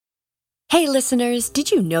Hey listeners, did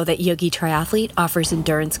you know that Yogi Triathlete offers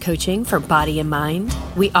endurance coaching for body and mind?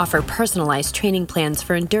 We offer personalized training plans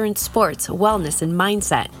for endurance sports, wellness and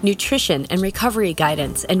mindset, nutrition and recovery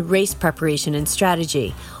guidance, and race preparation and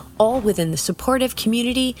strategy, all within the supportive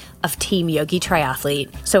community of Team Yogi Triathlete.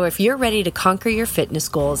 So if you're ready to conquer your fitness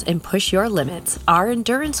goals and push your limits, our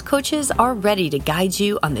endurance coaches are ready to guide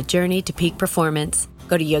you on the journey to peak performance.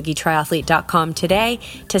 Go to yogitriathlete.com today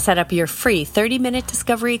to set up your free 30-minute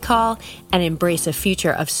discovery call and embrace a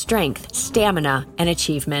future of strength, stamina, and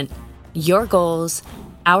achievement. Your goals,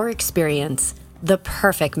 our experience, the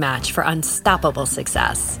perfect match for unstoppable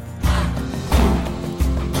success.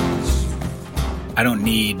 I don't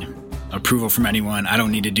need approval from anyone. I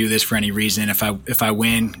don't need to do this for any reason. If I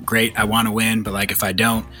win, great. I want to win, but if I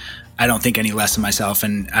don't think any less of myself,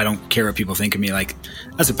 and I don't care what people think of me.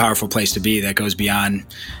 That's a powerful place to be. That goes beyond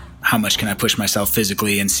how much can I push myself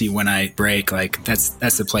physically and see when I break. That's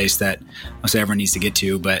the place that most everyone needs to get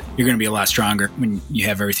to. But you're going to be a lot stronger when you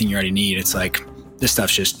have everything you already need. It's this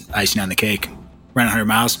stuff's just icing on the cake. Run 100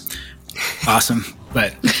 miles, awesome.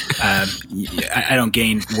 But I don't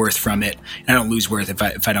gain worth from it. I don't lose worth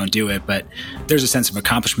if I don't do it. But there's a sense of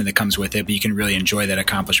accomplishment that comes with it. But you can really enjoy that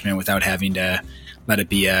accomplishment without having to let it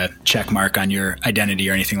be a check mark on your identity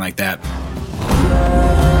or anything like that.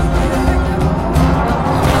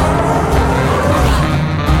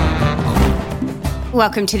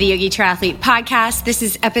 Welcome to the Yogi Triathlete Podcast. This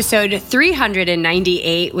is episode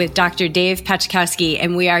 398 with Dr. Dave Paczkowski,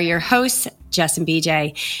 and we are your hosts, Jess and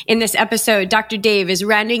BJ. In this episode, Dr. Dave is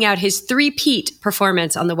rounding out his three-peat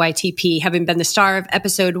performance on the YTP, having been the star of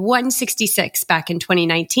episode 166 back in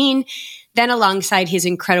 2019. Then alongside his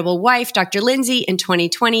incredible wife, Dr. Lindsay, in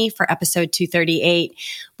 2020 for episode 238.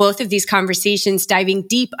 Both of these conversations diving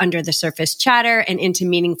deep under the surface chatter and into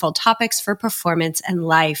meaningful topics for performance and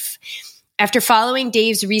life. After following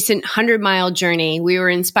Dave's recent 100-mile journey, we were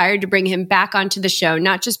inspired to bring him back onto the show,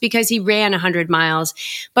 not just because he ran 100 miles,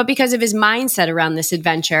 but because of his mindset around this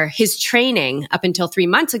adventure, his training. Up until 3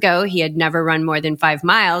 months ago, he had never run more than 5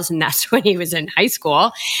 miles, and that's when he was in high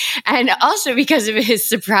school. And also because of his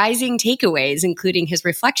surprising takeaways, including his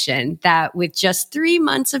reflection that with just 3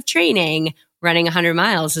 months of training, running 100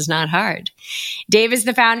 miles is not hard. Dave is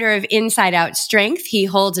the founder of Inside Out Strength. He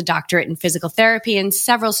holds a doctorate in physical therapy and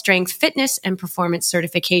several strength, fitness, and performance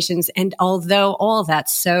certifications. And although all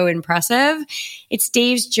that's so impressive, it's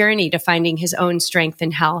Dave's journey to finding his own strength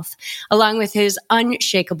and health, along with his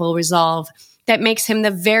unshakable resolve, that makes him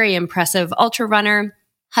the very impressive ultrarunner,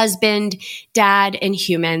 husband, dad, and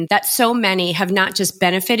human that so many have not just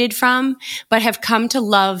benefited from, but have come to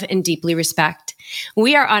love and deeply respect.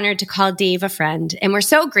 We are honored to call Dave a friend, and we're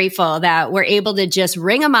so grateful that we're able to just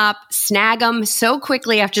ring him up, snag him so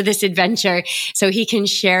quickly after this adventure so he can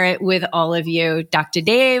share it with all of you. Dr.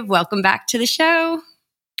 Dave, welcome back to the show.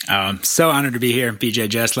 I'm so honored to be here. BJ,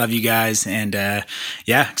 Jess, love you guys. And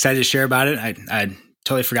excited to share about it. I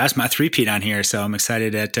totally forgot it's my three-peat on here, so I'm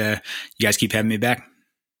excited that you guys keep having me back.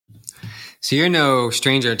 So you're no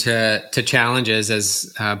stranger to challenges,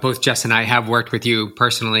 as both Jess and I have worked with you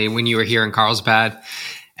personally when you were here in Carlsbad.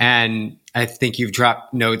 And I think you've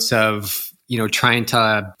dropped notes of, trying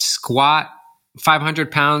to squat 500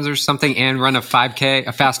 pounds or something and run a fast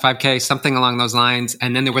 5K, something along those lines.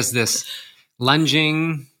 And then there was this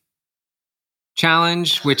lunging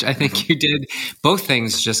challenge, which I think you did. Both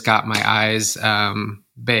things just got my eyes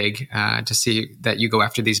big to see that you go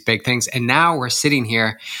after these big things. And now we're sitting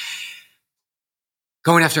here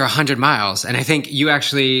going after 100 miles. And I think you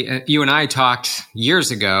and I talked years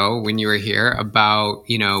ago when you were here about,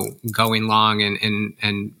 going long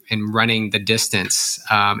and running the distance,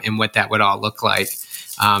 and what that would all look like.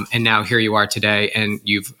 And now here you are today and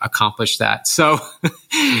you've accomplished that. So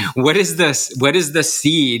what is the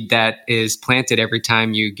seed that is planted every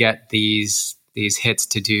time you get these hits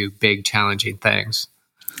to do big, challenging things?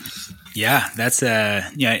 Yeah, that's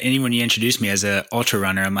anyone you introduced me as a ultra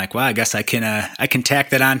runner, I'm like, wow, I guess I can tack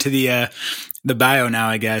that onto the bio now,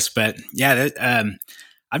 I guess. But yeah,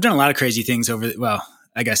 I've done a lot of crazy things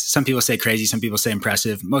I guess some people say crazy, some people say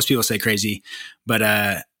impressive, most people say crazy, but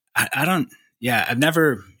I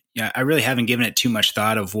really haven't given it too much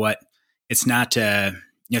thought of what it's not.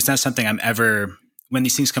 It's not something I'm ever, when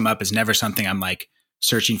these things come up, it's never something I'm like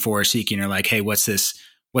searching for or seeking or like, hey, what's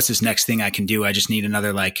this next thing I can do? I just need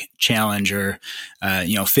another challenge or,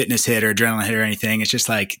 fitness hit or adrenaline hit or anything. It's just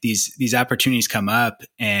like these opportunities come up.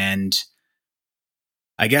 And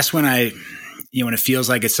I guess when it feels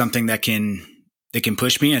like it's something that can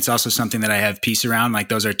push me, it's also something that I have peace around. Like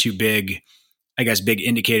those are two big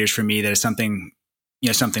indicators for me that it's something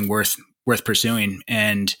worth worth pursuing.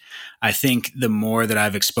 And I think the more that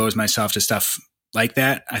I've exposed myself to stuff like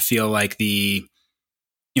that, I feel like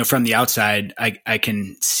from the outside, I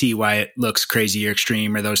can see why it looks crazy or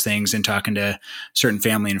extreme or those things in talking to certain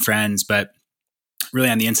family and friends. But really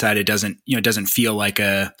on the inside, it doesn't feel like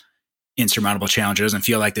a insurmountable challenge. It doesn't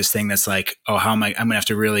feel like this thing that's like, oh, I'm going to have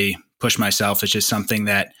to really push myself. It's just something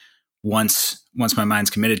that once my mind's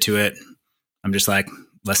committed to it, I'm just like,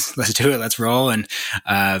 let's do it. Let's roll. And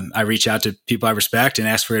I reach out to people I respect and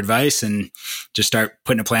ask for advice and just start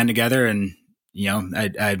putting a plan together. And,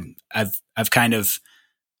 I've kind of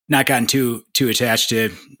not gotten too attached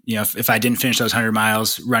to, if I didn't finish those 100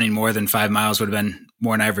 miles, running more than 5 miles would have been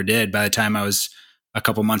more than I ever did. By the time I was a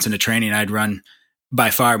couple months into training, I'd run by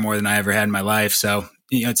far more than I ever had in my life. So,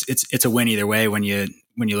 it's a win either way when you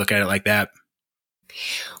look at it like that.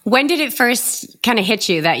 When did it first kind of hit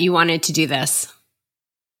you that you wanted to do this?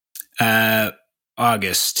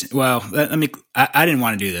 August. Well, I didn't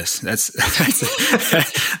want to do this. That's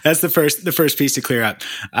the first piece to clear up.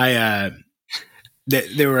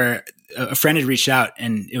 There were a friend had reached out,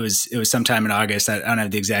 and it was sometime in August. I don't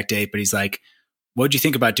have the exact date, but he's like, "What'd you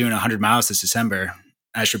think about doing 100 miles this December?"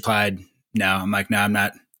 I just replied, "No." I'm like, "No, I'm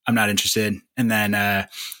not interested." And then,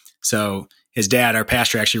 so his dad, our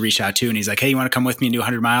pastor, actually reached out too, and he's like, "Hey, you want to come with me and do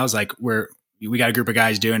 100 miles? Like, we got a group of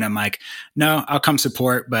guys doing it." I'm like, "No, I'll come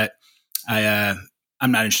support, but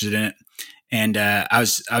I'm not interested in it." And I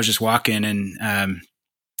was just walking and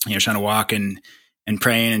trying to walk and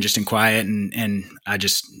praying and just in quiet and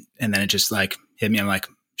then it just like hit me. I'm like,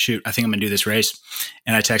 shoot, I think I'm gonna do this race.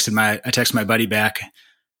 And I texted my buddy back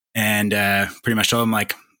and pretty much told him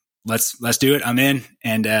like, let's do it. I'm in.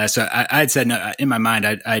 And so I had said no, in my mind,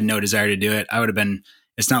 I had no desire to do it.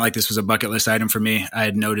 It's not like this was a bucket list item for me. I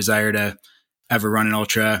had no desire to ever run an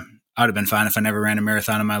ultra. I would have been fine if I never ran a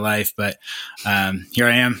marathon in my life, but here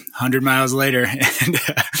I am 100 miles later and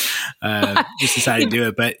just decided to do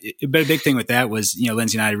it. But a big thing with that was,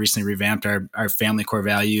 Lindsay and I recently revamped our family core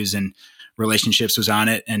values, and relationships was on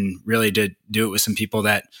it, and really to do it with some people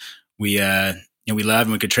that we love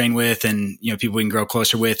and we could train with, and people we can grow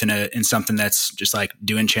closer with in something that's just like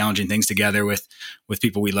doing challenging things together with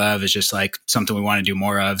people we love is just like something we want to do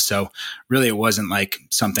more of. So really it wasn't like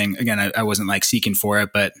something, again, I wasn't like seeking for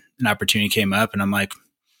it, but an opportunity came up and I'm like,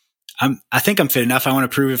 I think I'm fit enough. I want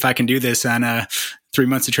to prove if I can do this on 3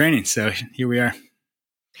 months of training. So here we are.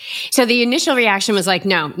 So the initial reaction was like,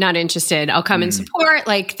 no, not interested. I'll come and support.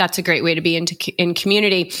 Like, that's a great way to be in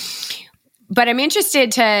community. But I'm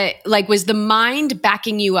interested to, like, was the mind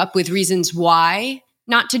backing you up with reasons why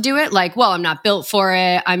not to do it? Like, well, I'm not built for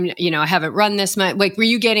it. I haven't run this much. Like, were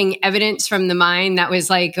you getting evidence from the mind that was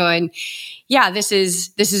like going, yeah, this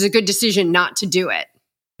is a good decision not to do it?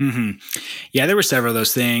 Mm-hmm. Yeah, there were several of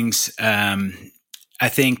those things. I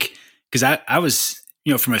think because I was,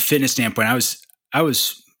 from a fitness standpoint, I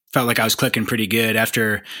was felt like I was clicking pretty good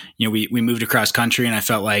after, we moved across country, and I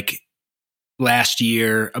felt like last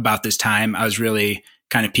year about this time, I was really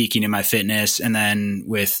kind of peaking in my fitness. And then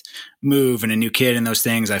with move and a new kid and those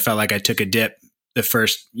things, I felt like I took a dip the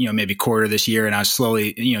first, maybe quarter of this year. And I was slowly,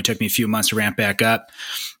 it took me a few months to ramp back up.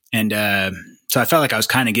 And so I felt like I was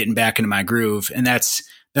kind of getting back into my groove. And that's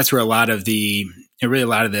where a lot of the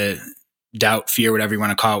doubt, fear, whatever you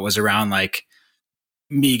want to call it, was around like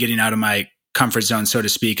me getting out of my comfort zone, so to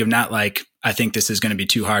speak, of not like, I think this is going to be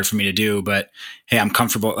too hard for me to do, but hey, I'm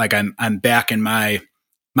comfortable. Like I'm back in my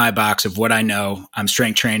box of what I know. I'm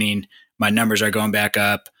strength training. My numbers are going back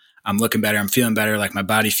up. I'm looking better. I'm feeling better. Like my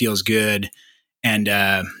body feels good. And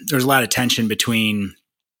there's a lot of tension between,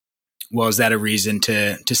 well, is that a reason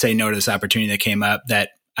to say no to this opportunity that came up that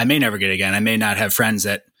I may never get again? I may not have friends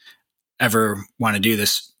that ever want to do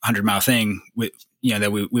this 100-mile thing with,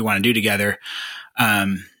 that we want to do together.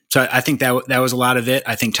 So I think that was a lot of it.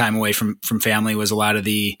 I think time away from family was a lot of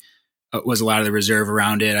the reserve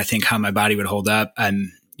around it. I think how my body would hold up.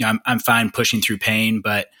 I'm fine pushing through pain,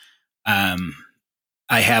 but I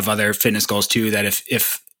have other fitness goals too. That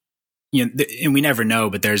if and we never know,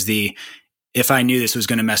 but there's if I knew this was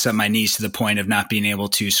going to mess up my knees to the point of not being able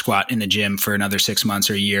to squat in the gym for another 6 months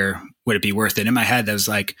or a year, would it be worth it? In my head, that was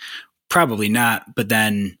like probably not. But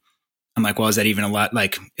then I'm like, well, is that even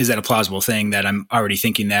is that a plausible thing that I'm already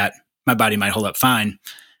thinking that my body might hold up fine?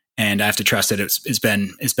 And I have to trust that it's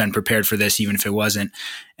been prepared for this, even if it wasn't.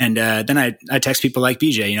 And then I text people like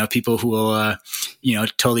BJ, people who will,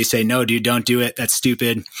 totally say, no, dude, don't do it. That's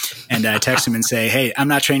stupid. And I text them and say, hey, I'm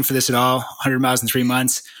not trained for this at all. 100 miles in 3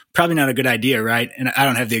 months, probably not a good idea, right? And I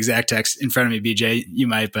don't have the exact text in front of me, BJ. You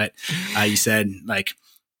might, but you said like,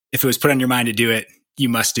 if it was put on your mind to do it, you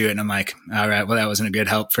must do it. And I'm like, all right, well, that wasn't a good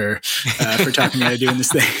help for talking me out of doing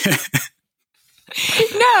this thing.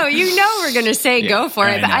 No, we're going to say go for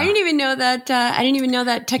it. But I didn't even know that. I didn't even know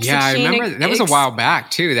that text exchange. Yeah, I remember that was a while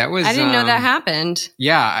back too. I didn't know that happened.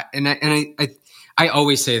 Yeah, and I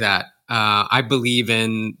always say that. I believe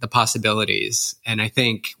in the possibilities, and I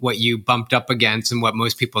think what you bumped up against and what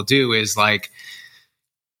most people do is like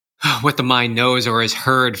what the mind knows or has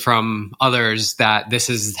heard from others, that this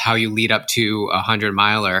is how you lead up to a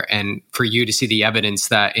 100-miler, and for you to see the evidence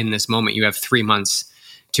that in this moment you have 3 months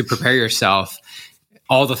to prepare yourself.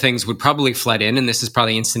 All the things would probably flood in, and this is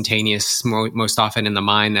probably instantaneous most often in the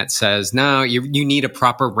mind that says, no, you need a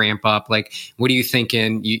proper ramp up. Like, what are you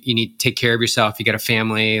thinking? You need to take care of yourself. You got a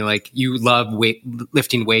family. Like, you love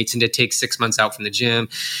lifting weights, and to take 6 months out from the gym.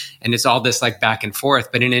 And it's all this like back and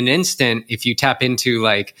forth. But in an instant, if you tap into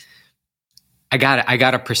like, I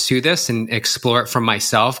gotta pursue this and explore it for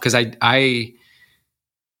myself. Cause I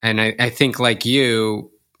think like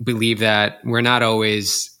you believe that I'm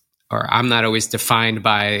not always defined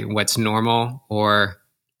by what's normal or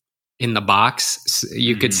in the box,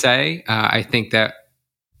 you could say. I think that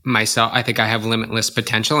I think I have limitless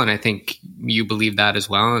potential, and I think you believe that as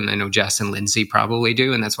well. And I know Jess and Lindsay probably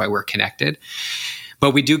do, and that's why we're connected.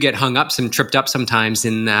 But we do get hung up, tripped up sometimes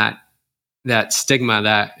in that stigma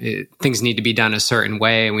that things need to be done a certain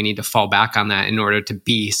way, and we need to fall back on that in order to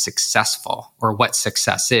be successful, or what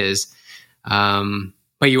success is.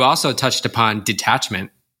 But you also touched upon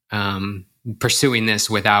detachment. Pursuing this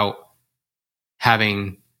without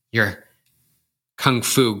having your kung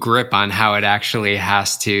fu grip on how it actually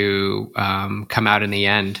has to come out in the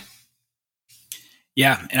end.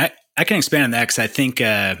 Yeah, and I can expand on that, because I think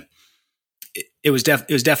it was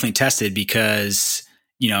definitely tested, because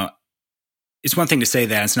it's one thing to say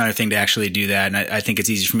that, it's another thing to actually do that. And I think it's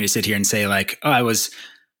easy for me to sit here and say like, oh, I was,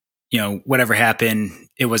 whatever happened,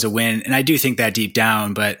 it was a win. And I do think that deep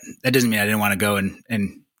down, but that doesn't mean I didn't want to go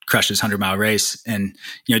and crush this 100-mile race and,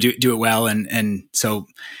 do it well. And so,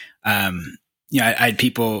 I had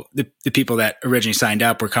people, the people that originally signed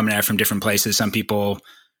up were coming at it from different places. Some people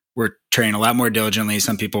were training a lot more diligently.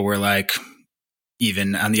 Some people were like,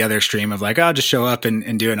 even on the other extreme of like, oh, I'll just show up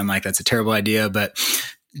and do it. And I'm like, that's a terrible idea, but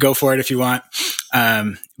go for it if you want.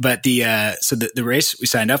 But the race we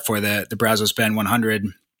signed up for, the Brazos Bend 100,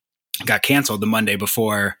 got canceled the Monday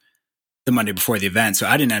before the event. So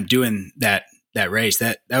I didn't end up doing that race.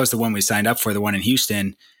 That was the one we signed up for, the one in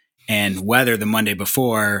Houston, and weather the Monday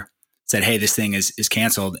before said, hey, this thing is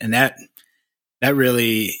canceled. And that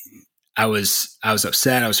really, I was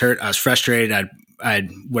upset. I was hurt. I was frustrated.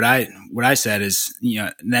 What I said is,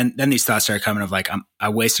 then these thoughts started coming of like, I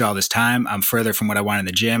wasted all this time. I'm further from what I want in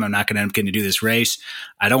the gym. I'm not going to end up getting to do this race.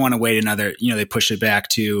 I don't want to wait another, they pushed it back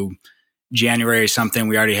to January or something.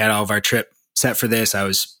 We already had all of our trip set for this. I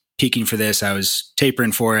was peaking for this. I was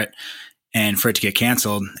tapering for it, and for it to get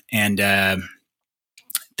canceled. And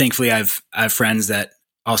thankfully I have friends that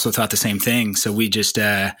also thought the same thing. So we just,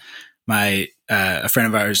 a friend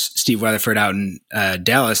of ours, Steve Weatherford, out in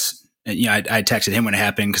Dallas, I texted him when it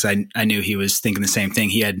happened, because I knew he was thinking the same thing.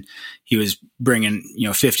 He was bringing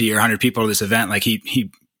 50 or 100 people to this event. Like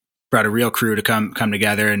he brought a real crew to come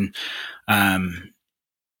together,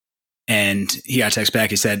 and he got a text back.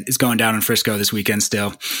 He said, it's going down in Frisco this weekend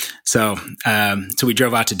still. So we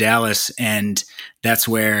drove out to Dallas, and that's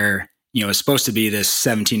where, it's supposed to be this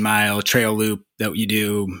 17-mile trail loop that you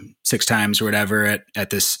do 6 times or whatever at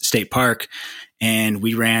this state park. And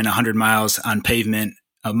we ran 100 miles on pavement,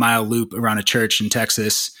 a mile loop around a church in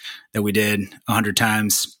Texas that we did 100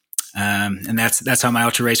 times. And that's how my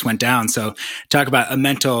ultra race went down. So talk about a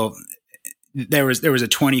mental, there was a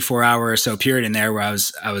 24-hour or so period in there where I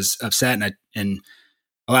was upset and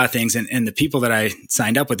a lot of things. And the people that I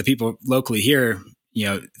signed up with, the people locally here,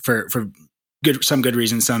 for some good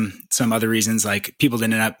reasons, some other reasons, like people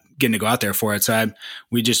didn't end up getting to go out there for it. So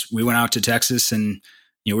we went out to Texas, and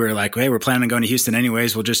we were like, hey, we're planning on going to Houston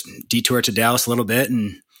anyways. We'll just detour to Dallas a little bit,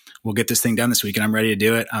 and we'll get this thing done this week. And I'm ready to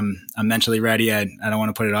do it. I'm mentally ready. I don't want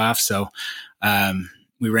to put it off. So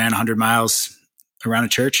we ran 100 miles around a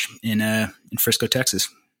church in Frisco, Texas.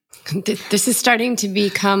 This is starting to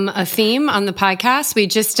become a theme on the podcast. We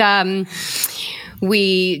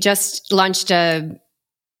just launched a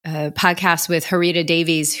podcast with Harita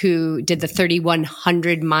Davies, who did the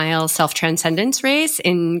 3,100-mile self-transcendence race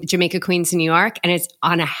in Jamaica, Queens, New York. And it's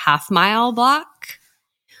on a half-mile block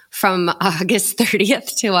from August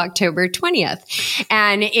 30th to October 20th.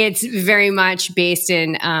 And it's very much based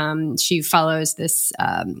in, she follows this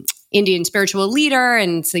Indian spiritual leader.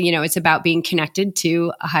 And so, it's about being connected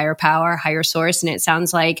to a higher power, higher source. And it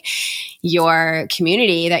sounds like your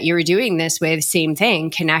community that you were doing this with, same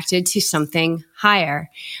thing, connected to something higher,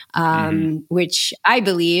 which I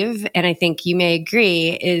believe, and I think you may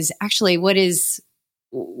agree, is actually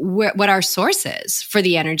what our source is for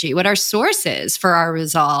the energy, what our source is for our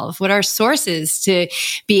resolve, what our source is to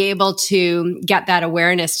be able to get that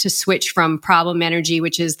awareness to switch from problem energy,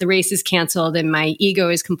 which is the race is canceled and my ego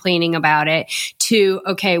is complaining about it, to,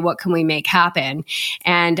 okay, what can we make happen?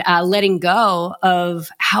 And letting go of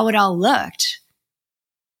how it all looked.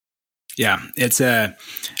 Yeah,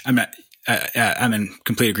 I'm in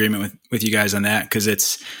complete agreement with you guys on that, because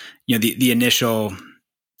it's, the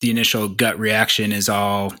initial gut reaction is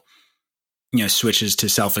all, switches to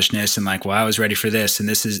selfishness and like, well, I was ready for this, and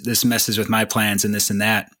this messes with my plans and this and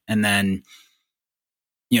that. And then,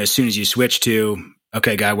 as soon as you switch to,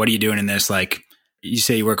 okay, God, what are you doing in this? Like, you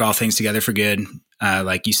say you work all things together for good.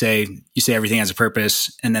 Like you say everything has a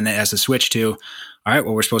purpose. And then it has a switch to, all right,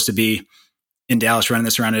 well, we're supposed to be in Dallas running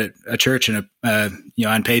this around a church and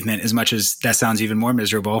on pavement, as much as that sounds even more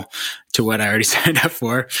miserable to what I already signed up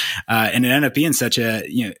for. And it ended up being such a,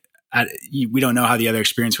 we don't know how the other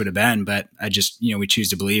experience would have been, but I just, we choose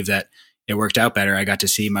to believe that it worked out better. I got to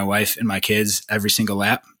see my wife and my kids every single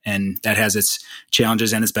lap, and that has its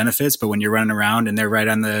challenges and its benefits. But when you're running around and they're right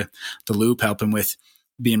on the loop, helping with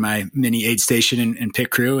being my mini aid station and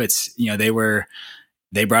pit crew, it's,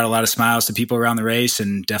 they brought a lot of smiles to people around the race,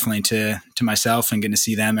 and definitely to myself, and getting to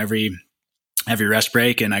see them every rest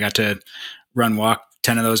break. And I got to walk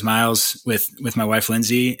 10 of those miles with my wife,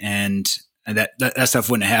 Lindsay. And that stuff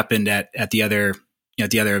wouldn't have happened at the other,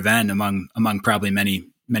 at the other event, among probably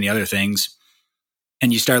many other things.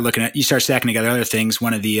 And you start stacking together other things.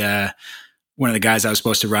 One of the guys I was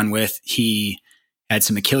supposed to run with, he had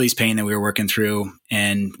some Achilles pain that we were working through.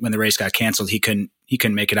 And when the race got canceled, he couldn't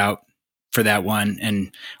make it out for that one.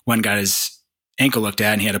 And one got his ankle looked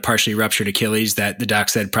at, and he had a partially ruptured Achilles that the doc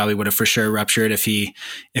said probably would have for sure ruptured if he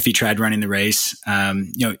tried running the race.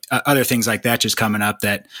 Other things like that just coming up,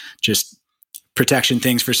 that just protection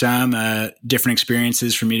things for some, different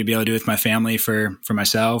experiences for me to be able to do with my family for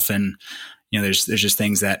myself. And, there's just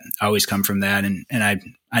things that always come from that. And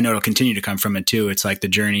I know it'll continue to come from it too. It's like the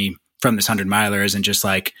journey from this 100-miler isn't just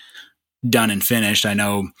like done and finished. I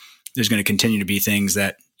know there's going to continue to be things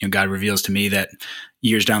that, God reveals to me that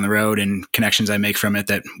years down the road, and connections I make from it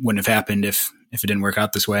that wouldn't have happened if it didn't work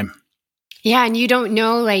out this way. Yeah. And you don't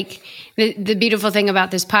know, like the beautiful thing about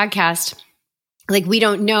this podcast, like we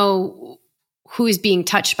don't know who's being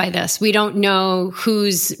touched by this. We don't know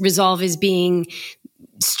whose resolve is being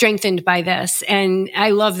strengthened by this. And I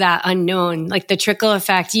love that unknown, like the trickle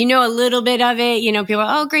effect, a little bit of it, people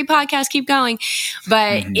are, oh, great podcast, keep going.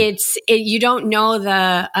 But you don't know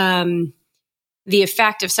the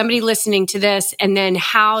effect of somebody listening to this, and then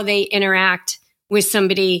how they interact with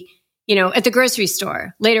somebody, at the grocery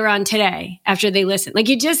store later on today after they listen. Like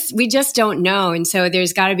we just don't know. And so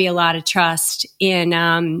there's got to be a lot of trust in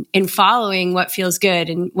following what feels good.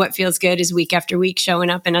 And what feels good is week after week showing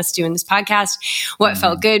up and us doing this podcast. What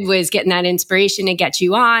felt good was getting that inspiration to get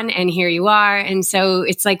you on, and here you are. And so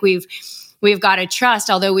it's like we've got to trust,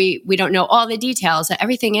 although we don't know all the details, that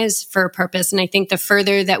everything is for a purpose. And I think the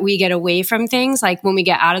further that we get away from things, like when we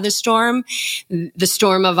get out of the storm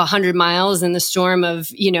of 100 miles and the storm of,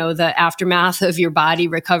 the aftermath of your body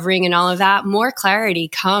recovering and all of that, more clarity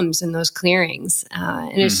comes in those clearings.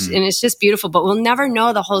 And it's just beautiful, but we'll never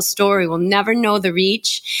know the whole story. We'll never know the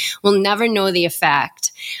reach. We'll never know the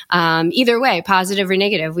effect. Either way, positive or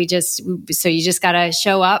negative. So you just got to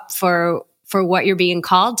show up for what you're being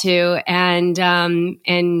called to, and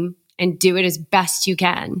do it as best you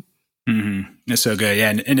can. Mm-hmm. That's so good. Yeah.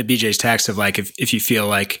 And the BJ's text of like, if you feel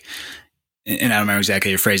like, and I don't remember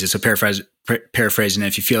exactly your phrase, so paraphrasing it,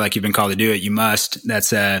 if you feel like you've been called to do it, you must. That's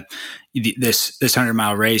this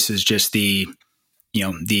 100-mile race is just the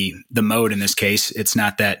mode in this case. It's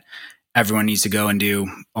not that everyone needs to go and do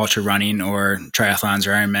ultra running or triathlons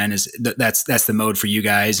or Ironman. That's the mode for you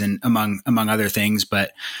guys, and among other things.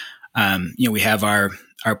 But we have our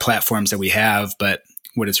platforms that we have, but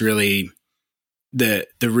what it's really the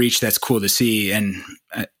reach that's cool to see, and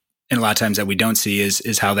a lot of times that we don't see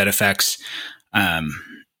is how that affects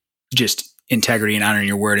just integrity and honoring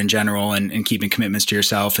your word in general, and keeping commitments to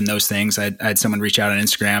yourself and those things. I had someone reach out on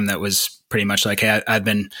Instagram that was pretty much like, hey, I've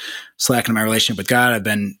been slacking in my relationship with God. I've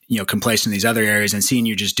been complacent in these other areas, and seeing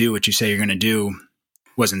you just do what you say you're going to do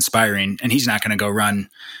was inspiring. And he's not going to go run.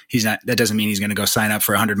 That doesn't mean he's going to go sign up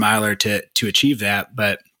for a 100-miler to achieve that,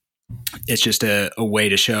 but it's just a way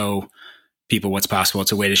to show people what's possible.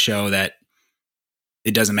 It's a way to show that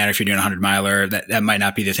it doesn't matter if you're doing a 100-miler, that might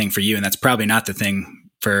not be the thing for you. And that's probably not the thing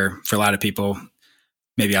for a lot of people,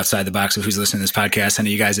 maybe outside the box of who's listening to this podcast. I know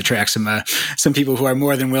you guys attract some people who are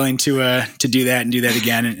more than willing to do that and do that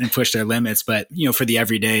again and push their limits. But, for the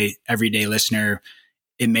everyday listener,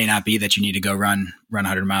 it may not be that you need to go run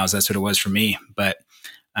 100 miles. That's what it was for me. But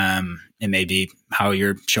it may be how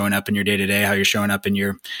you're showing up in your day to day, how you're showing up in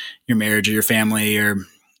your marriage or your family or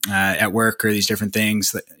at work or these different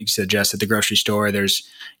things. Like you said, Jess, at the grocery store, there's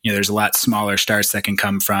a lot smaller starts that can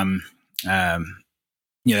come from,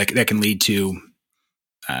 that can lead to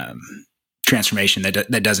transformation.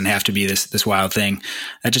 That doesn't have to be this wild thing.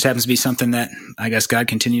 That just happens to be something that I guess God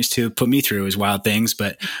continues to put me through as wild things.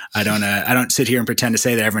 But I don't sit here and pretend to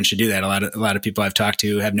say that everyone should do that. A lot of people I've talked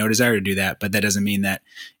to have no desire to do that, but that doesn't mean that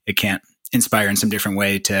it can't inspire in some different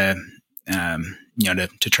way to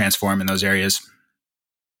transform in those areas.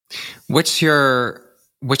 What's your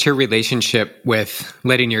relationship with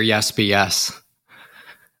letting your yes be yes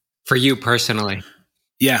for you personally?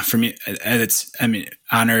 Yeah, for me,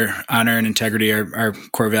 honor and integrity are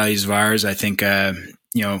core values of ours. I think, the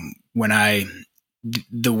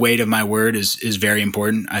weight of my word is very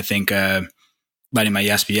important. I think, letting my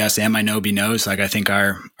yes be yes and my no be no's, I think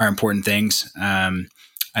are important things.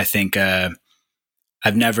 I think,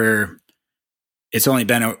 it's only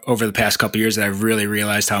been over the past couple of years that I've really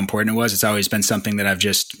realized how important it was. It's always been something that I've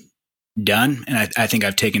just done. And I think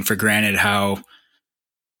I've taken for granted how,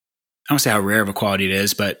 I don't say how rare of a quality it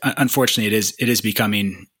is, but unfortunately it is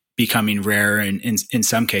becoming rare in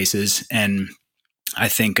some cases. And I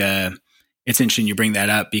think, it's interesting you bring that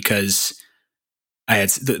up because I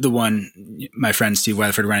had my friend Steve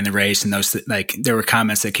Weatherford running the race, and those, there were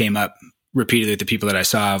comments that came up repeatedly with the people that I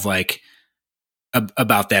saw of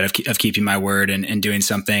about that, of keeping my word and doing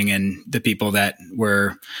something, and the people that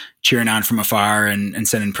were cheering on from afar and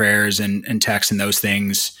sending prayers and texts and those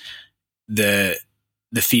things.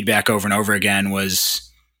 The feedback over and over again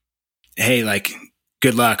was, hey,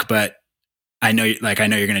 good luck, but I know you're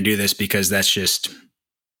going to do this because that's just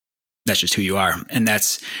who you are. And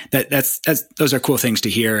that's those are cool things to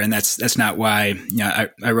hear. And that's not why,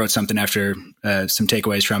 I wrote something after some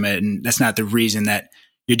takeaways from it. And that's not the reason that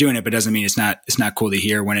you're doing it, but doesn't mean it's not cool to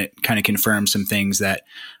hear when it kind of confirms some things that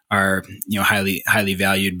are, highly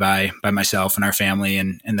valued by myself and our family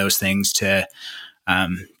and those things to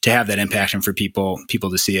have that impact and for people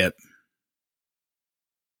to see it.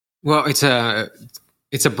 Well, it's a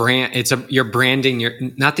brand. You're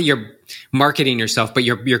branding. Not that you're marketing yourself, but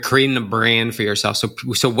you're creating a brand for yourself.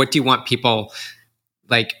 So what do you want people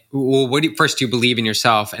first do you believe in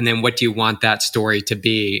yourself, and then what do you want that story to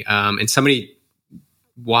be? And somebody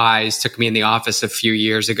wise took me in the office a few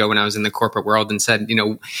years ago when I was in the corporate world and said,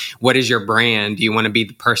 what is your brand? Do you want to be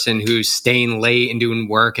the person who's staying late and doing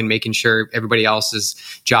work and making sure everybody else's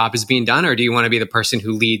job is being done? Or do you want to be the person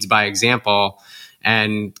who leads by example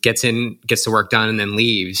and gets the work done and then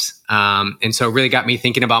leaves? And so it really got me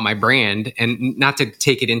thinking about my brand, and not to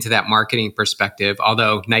take it into that marketing perspective,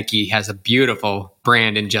 although Nike has a beautiful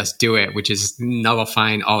brand and Just Do It, which is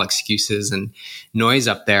nullifying all excuses and noise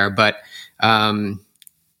up there. But,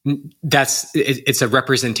 it's a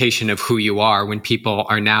representation of who you are when people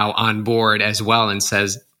are now on board as well and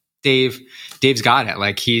says, Dave's got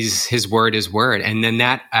it. His word is word. And then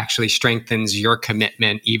that actually strengthens your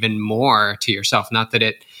commitment even more to yourself. Not that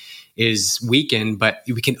it is weakened, but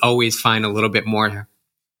we can always find a little bit more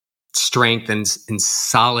strength and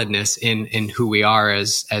solidness in who we are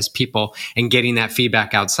as people, and getting that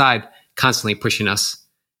feedback outside, constantly pushing us,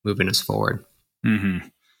 moving us forward. Mm-hmm.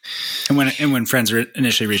 And when friends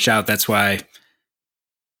initially reached out, that's why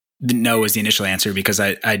the no was the initial answer, because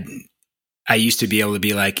I used to be able to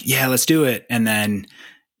be like, yeah, let's do it. And then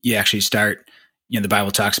you actually start, the Bible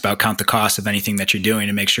talks about count the cost of anything that you're doing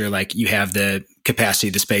and make sure you have the capacity,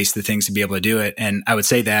 the space, the things to be able to do it. And I would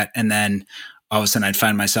say that. And then all of a sudden I'd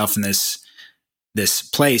find myself in this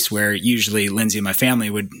place where usually Lindsay and my family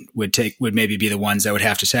would maybe be the ones that would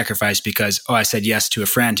have to sacrifice because, I said yes to a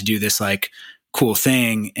friend to do this cool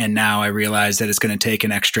thing. And now I realize that it's going to take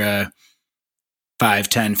an extra 5,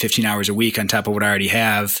 10, 15 hours a week on top of what I already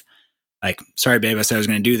have. Sorry, babe, I said I was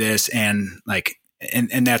going to do this. And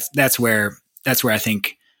and that's where I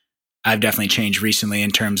think I've definitely changed recently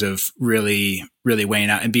in terms of really, really weighing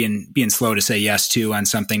out and being slow to say yes to on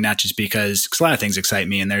something, not just because a lot of things excite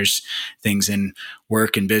me, and there's things in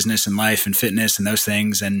work and business and life and fitness and those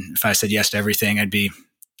things. And if I said yes to everything, I'd be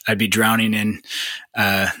drowning in,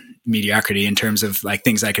 mediocrity in terms of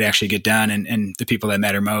things I could actually get done and the people that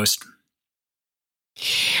matter most.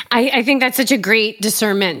 I think that's such a great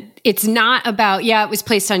discernment. It's not about, it was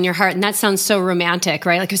placed on your heart. And that sounds so romantic,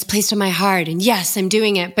 right? Like it was placed on my heart and yes, I'm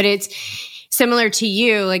doing it. But it's similar to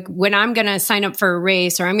you. Like when I'm going to sign up for a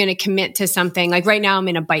race or I'm going to commit to something, like right now I'm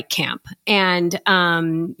in a bike camp and,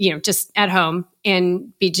 just at home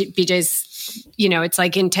and BJ's, it's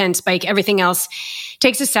like intense bike. Everything else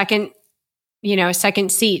takes a second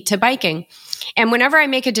seat to biking. And whenever I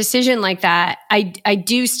make a decision like that, I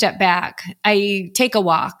do step back. I take a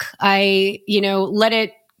walk. I, let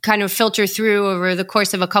it kind of filter through over the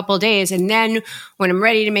course of a couple of days. And then when I'm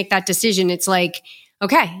ready to make that decision, it's like,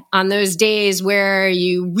 okay, on those days where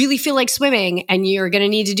you really feel like swimming and you're going to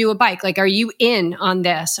need to do a bike, like, are you in on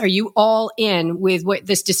this? Are you all in with what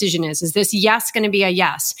this decision is? Is this yes going to be a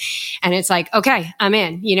yes? And it's like, okay, I'm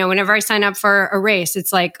in. Whenever I sign up for a race,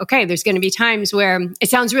 it's like, okay, there's going to be times where it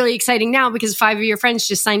sounds really exciting now because 5 of your friends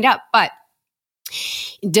just signed up, but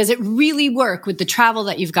does it really work with the travel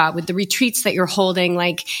that you've got, with the retreats that you're holding?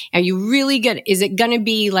 Like, are you really good? Is it going to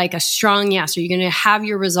be like a strong yes? Are you going to have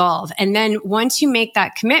your resolve? And then once you make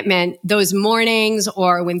that commitment, those mornings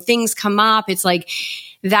or when things come up, it's like,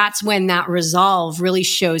 that's when that resolve really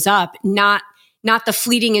shows up, not the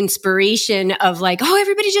fleeting inspiration of like, oh,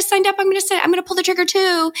 everybody just signed up. I'm going to pull the trigger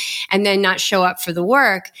too, and then not show up for the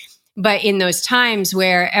work. But in those times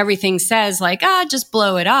where everything says like, just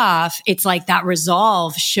blow it off, it's like that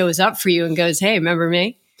resolve shows up for you and goes, hey, remember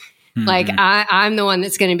me? Mm-hmm. Like I'm the one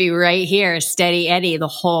that's going to be right here, steady Eddie the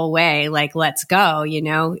whole way. Like, let's go.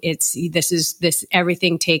 This,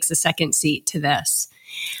 everything takes a second seat to this.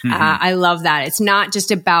 Mm-hmm. I love that. It's not just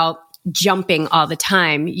about jumping all the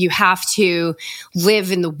time. You have to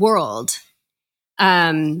live in the world,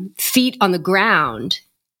 feet on the ground.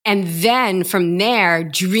 And then from there,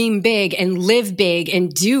 dream big and live big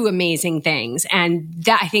and do amazing things. And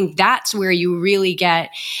I think that's where you really get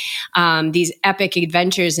these epic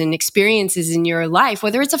adventures and experiences in your life,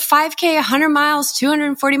 whether it's a 5K, 100 miles,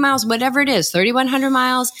 240 miles, whatever it is, 3,100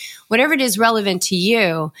 miles, whatever it is relevant to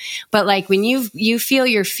you. But like when you feel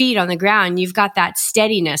your feet on the ground, you've got that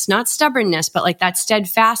steadiness, not stubbornness, but like that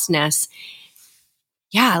steadfastness.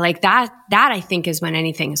 Yeah, like that I think is when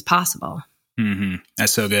anything is possible. Mm-hmm.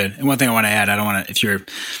 That's so good. And one thing I want to add, I don't want to, if you're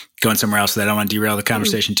going somewhere else, that I don't want to derail the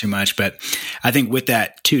conversation too much, but I think with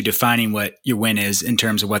that too, defining what your win is in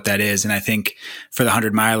terms of what that is. And I think for the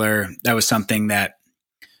 100 miler, that was something that,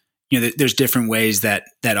 there's different ways that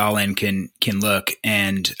all in can look.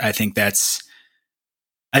 And I think that's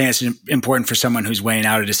important for someone who's weighing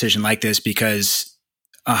out a decision like this, because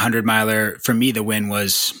 100 miler, for me, the win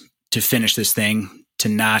was to finish this thing, to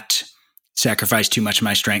not sacrifice too much of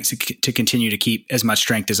my strength, to continue to keep as much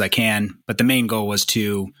strength as I can. But the main goal was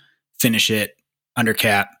to finish it under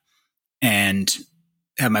cap and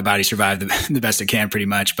have my body survive the best it can, pretty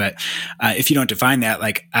much. But if you don't define that,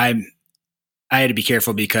 like I had to be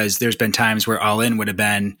careful, because there's been times where all in would have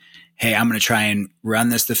been, hey, I'm going to try and run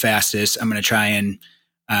this the fastest. I'm going to try and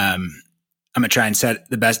set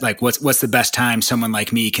the best, like what's the best time someone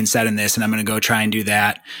like me can set in this. And I'm going to go try and do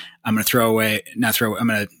that. I'm going to I'm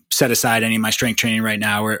going to set aside any of my strength training right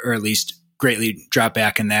now, or at least greatly drop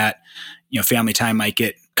back in that. Family time might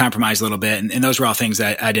get compromised a little bit. And those were all things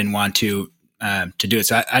that I didn't want to do it.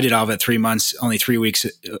 So I did all of it 3 months, only 3 weeks,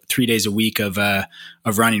 3 days a week of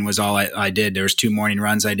running was all I did. There was 2 morning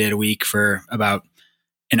runs I did a week for about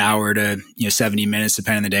an hour to 70 minutes,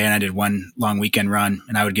 depending on the day. And I did one long weekend run,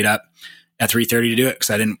 and I would get up at 3:30 to do it,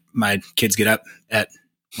 because my kids get up at,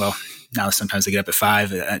 now sometimes they get up at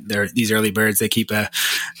 5. They're these early birds. They keep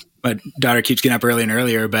my daughter keeps getting up early and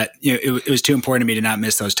earlier, but it was too important to me to not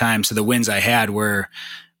miss those times. So the wins I had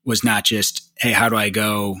was not just, hey, how do I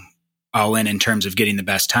go all in terms of getting the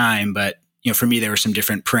best time? But, for me, there were some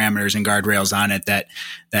different parameters and guardrails on it that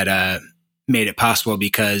made it possible,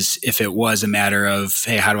 because if it was a matter of,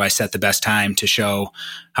 hey, how do I set the best time to show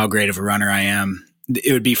how great of a runner I am,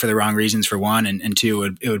 it would be for the wrong reasons, for one, and two,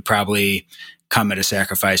 it would probably come at a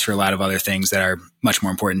sacrifice for a lot of other things that are much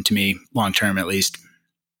more important to me, long-term at least.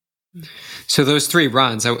 So those 3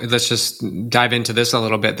 runs, let's just dive into this a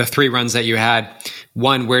little bit. The 3 runs that you had,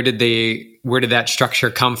 one, where did that structure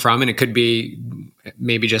come from? And it could be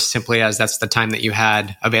maybe just simply as that's the time that you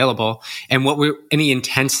had available. And what were any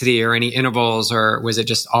intensity or any intervals, or was it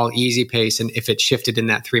just all easy pace? And if it shifted in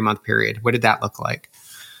that 3-month period, what did that look like?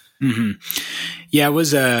 Mm-hmm. Yeah, it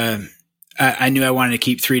was, I knew I wanted to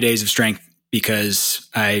keep 3 days of strength, because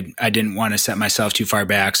I didn't want to set myself too far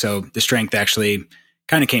back. So the strength actually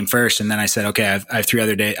kind of came first. And then I said, okay, I have 3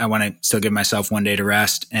 other days. I want to still give myself 1 day to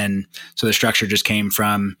rest. And so the structure just came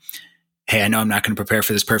from, hey, I know I'm not going to prepare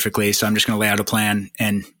for this perfectly, so I'm just going to lay out a plan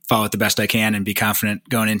and follow it the best I can and be confident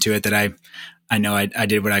going into it that I know I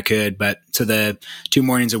did what I could. But so the 2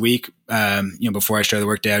 mornings a week, before I started the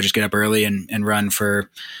workday, I would just get up early and run for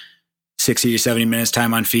 60 to 70 minutes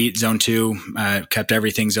time on feet, zone 2, kept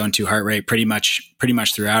everything zone 2 heart rate pretty much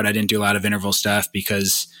throughout. I didn't do a lot of interval stuff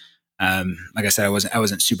because, like I said, I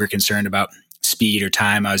wasn't super concerned about speed or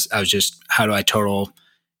time. I was just, how do I total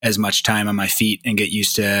as much time on my feet and get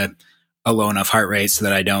used to a low enough heart rate so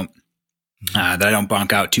that I don't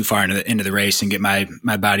bonk out too far into the race and get my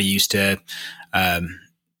body used to,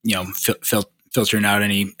 filtering out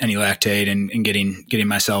any lactate and getting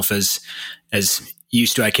myself as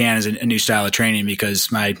used to I can as a new style of training,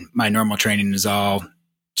 because my normal training is all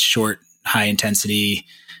short, high intensity,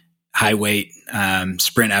 high weight,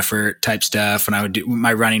 sprint effort type stuff. When I would do,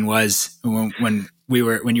 my running was when you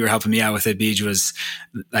were helping me out with it, Beej, was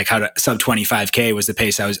like how to sub 25K was the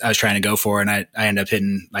pace I was trying to go for. And I ended up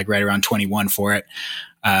hitting like right around 21 for it.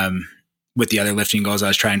 With the other lifting goals I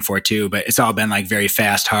was trying for too, but it's all been like very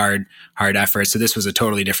fast, hard effort. So this was a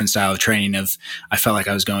totally different style of training. I felt like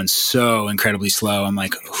I was going so incredibly slow. I'm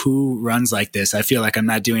like, who runs like this? I feel like I'm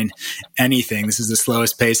not doing anything. This is the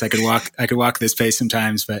slowest pace I could walk. I could walk this pace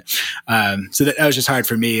sometimes, but so that was just hard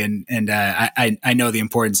for me. And I know the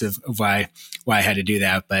importance of why I had to do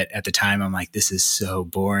that. But at the time, I'm like, this is so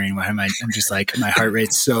boring. Why am I'm just like, my heart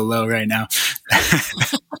rate's so low right now.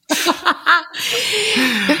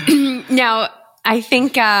 Now, I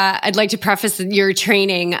think I'd like to preface your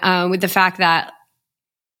training with the fact that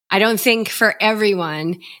I don't think for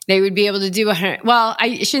everyone they would be able to do 100. Well,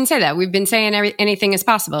 I shouldn't say that. We've been saying anything is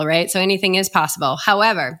possible, right? So anything is possible.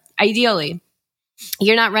 However, ideally,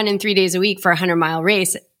 you're not running 3 days a week for a 100-mile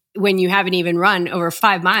race when you haven't even run over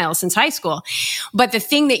 5 miles since high school. But the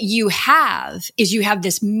thing that you have is you have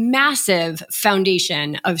this massive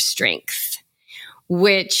foundation of strength.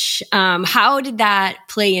 Which, how did that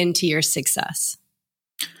play into your success?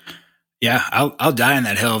 Yeah, I'll die on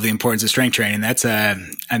that hill of the importance of strength training. That's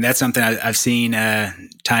something I've seen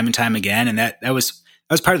time and time again, and that was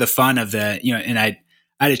part of the fun of the, and I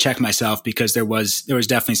had to check myself, because there was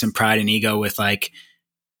definitely some pride and ego with like,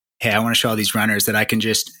 hey, I want to show all these runners that I can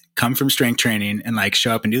just come from strength training and like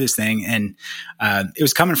show up and do this thing, and it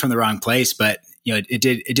was coming from the wrong place, but it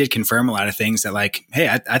did confirm a lot of things that like, hey,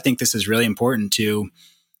 I think this is really important to,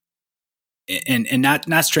 and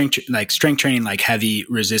not strength training, like heavy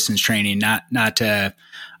resistance training, not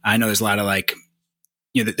I know there's a lot of like,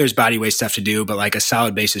 there's body weight stuff to do, but like a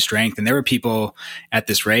solid base of strength. And there were people at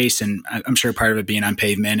this race, and I'm sure part of it being on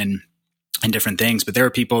pavement and different things, but there were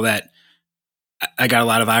people that I got a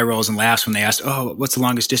lot of eye rolls and laughs when they asked, "Oh, what's the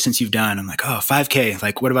longest distance you've done?" I'm like, "Oh, 5K.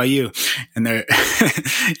 Like, what about you?" And they're,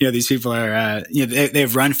 these people are,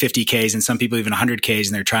 they've run 50Ks and some people even 100Ks,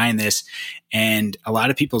 and they're trying this. And a lot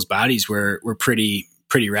of people's bodies were pretty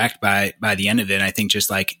wrecked by the end of it. And I think just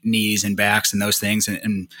like knees and backs and those things.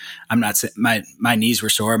 And I'm not saying my knees were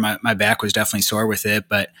sore. My back was definitely sore with it,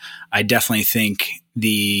 but I definitely think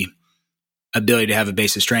the ability to have a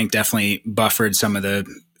base of strength definitely buffered some of the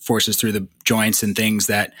forces through the joints and things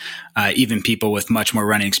that even people with much more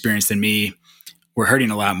running experience than me were hurting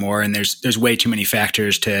a lot more. And there's way too many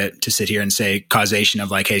factors to sit here and say causation of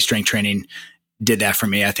like, hey, strength training did that for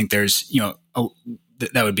me. I think there's,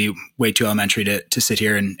 that would be way too elementary to sit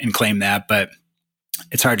here and claim that, but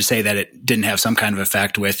it's hard to say that it didn't have some kind of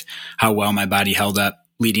effect with how well my body held up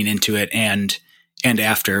leading into it and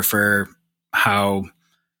after, for how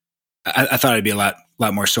I thought I'd be a lot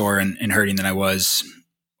more sore and hurting than I was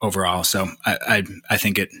overall. So I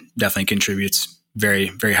think it definitely contributes very,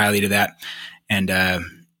 very highly to that, and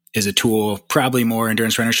is a tool probably more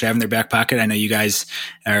endurance runners should have in their back pocket. I know you guys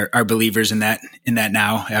are believers in that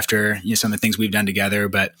now after some of the things we've done together,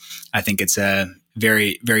 but I think it's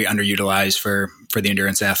very, very underutilized for the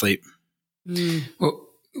endurance athlete. Mm.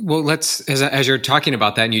 Well, let's, as you're talking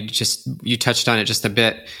about that, and you touched on it just a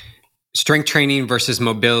bit, strength training versus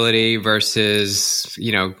mobility versus,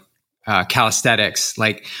 calisthenics.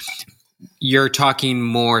 Like, you're talking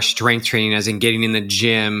more strength training as in getting in the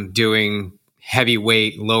gym, doing heavy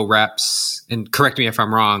weight, low reps, and correct me if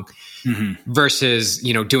I'm wrong, mm-hmm. versus,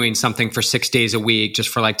 doing something for 6 days a week, just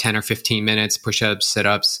for like 10 or 15 minutes, push-ups,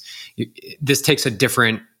 sit-ups. This takes a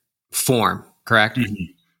different form, correct?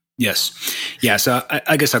 Mm-hmm. Yes. Yeah. So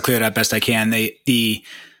I guess I'll clear it up best I can. The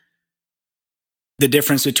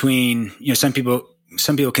difference between, some people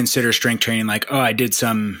consider strength training like, oh, I did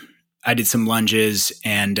some lunges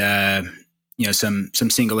and, some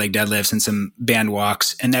single leg deadlifts and some band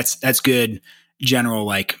walks. And that's good general,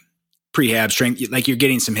 like prehab strength, like you're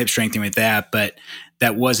getting some hip strengthening with that, but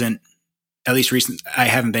that wasn't, at least recent. I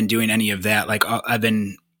haven't been doing any of that. Like I've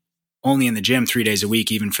been only in the gym 3 days a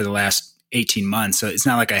week, even for the last 18 months. So it's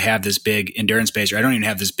not like I have this big endurance base, or I don't even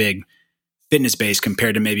have this big fitness base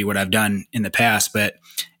compared to maybe what I've done in the past. But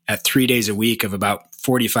at 3 days a week of about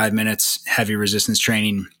 45 minutes heavy resistance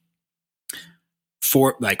training,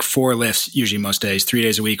 four lifts, usually most days, 3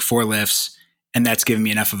 days a week, 4 lifts. And that's given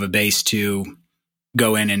me enough of a base to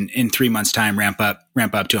go in and in 3 months time, ramp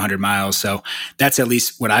up to 100 miles. So that's at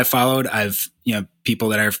least what I've followed. People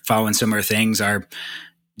that are following similar things are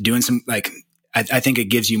doing some, I think it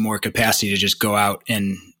gives you more capacity to just go out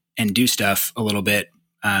and do stuff a little bit,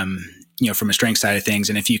 from a strength side of things.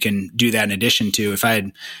 And if you can do that in addition to, if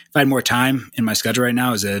I had more time in my schedule right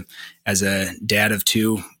now as a dad of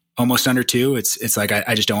 2, almost under 2, it's like,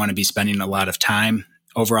 I just don't want to be spending a lot of time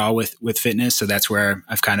overall with fitness. So that's where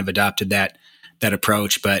I've kind of adopted that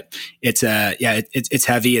approach. But it's it's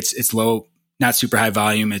heavy. It's low, not super high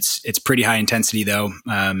volume. It's pretty high intensity though.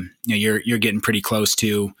 You're getting pretty close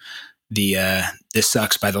to the this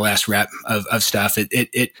sucks by the last rep of stuff.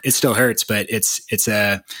 It still hurts, but it's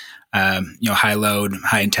a high load,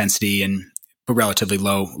 high intensity, and relatively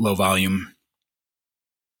low volume.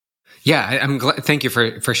 Yeah, I'm glad. Thank you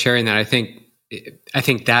for sharing that. I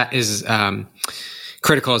think that is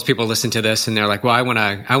critical as people listen to this and they're like, well, I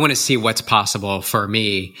want to see what's possible for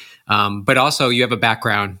me. But also you have a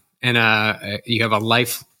background and you have a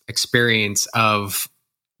life experience of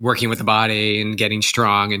working with the body and getting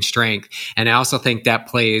strong and strength. And I also think that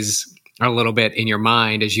plays a little bit in your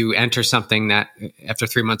mind as you enter something that after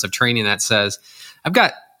 3 months of training that says, I've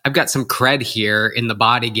got some cred here in the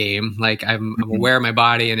body game. Like I'm aware of my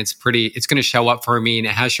body and it's going to show up for me, and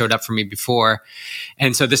it has showed up for me before.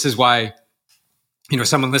 And so this is why,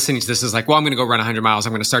 someone listening to this is like, well, I'm going to go run 100 miles.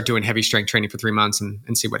 I'm going to start doing heavy strength training for 3 months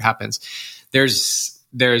and see what happens. There's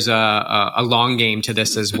a long game to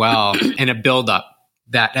this as well, and a buildup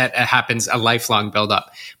that happens, a lifelong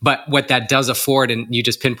buildup. But what that does afford, and you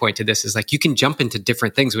just pinpointed this, is like you can jump into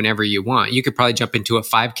different things whenever you want. You could probably jump into a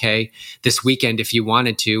 5K this weekend if you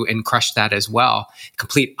wanted to and crush that as well.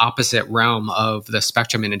 Complete opposite realm of the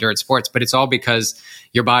spectrum in endurance sports. But it's all because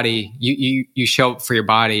your body, you show up for your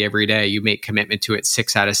body every day. You make commitment to it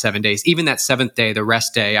 6 out of 7 days. Even that 7th day, the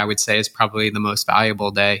rest day, I would say is probably the most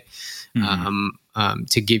valuable day.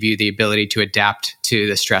 To give you the ability to adapt to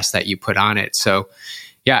the stress that you put on it. So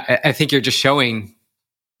yeah, I think you're just showing,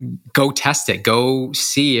 go test it, go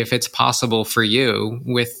see if it's possible for you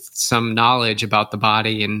with some knowledge about the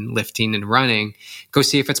body and lifting and running, go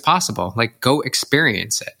see if it's possible, like go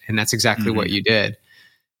experience it. And that's exactly what you did.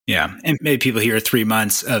 Yeah. And maybe people hear 3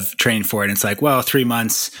 months of training for it. And it's like, well, 3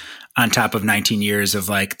 months on top of 19 years of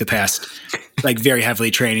like the past, like very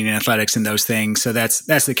heavily training in athletics and those things. So that's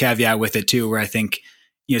the caveat with it too, where I think,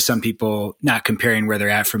 some people not comparing where they're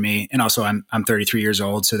at for me. And also I'm 33 years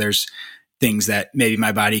old. So there's things that maybe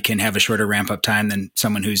my body can have a shorter ramp up time than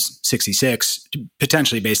someone who's 66,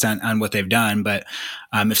 potentially based on what they've done. But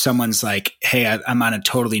if someone's like, hey, I'm on a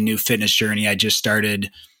totally new fitness journey. I just started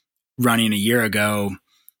running a year ago.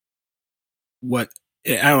 I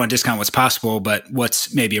don't want to discount what's possible, but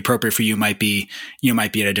what's maybe appropriate for you might be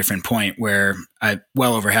at a different point, where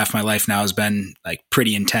well over half my life now has been like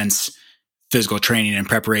pretty intense physical training and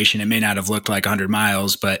preparation. It may not have looked like 100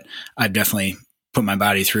 miles, but I've definitely put my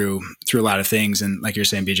body through a lot of things. And like you're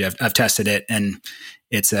saying, BJ, I've tested it, and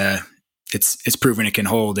it's proven it can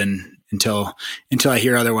hold. And until I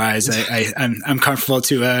hear otherwise, I'm comfortable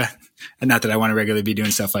to, not that I want to regularly be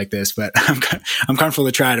doing stuff like this, but I'm comfortable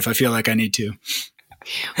to try it if I feel like I need to.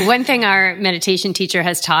 One thing our meditation teacher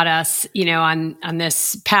has taught us, on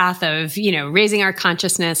this path of, raising our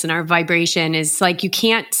consciousness and our vibration is like, you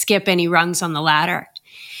can't skip any rungs on the ladder.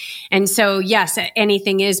 And so, yes,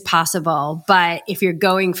 anything is possible, but if you're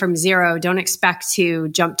going from 0, don't expect to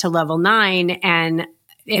jump to level 9 and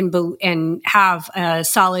have a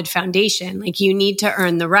solid foundation. Like you need to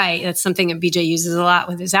earn the right. That's something that BJ uses a lot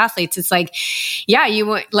with his athletes. It's like, yeah, you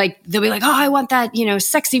want, like, they'll be like, oh, I want that,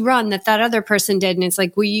 sexy run that other person did. And it's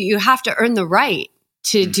like, well, you have to earn the right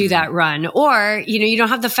to do that run, or, you don't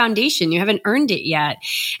have the foundation. You haven't earned it yet,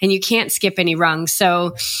 and you can't skip any rungs.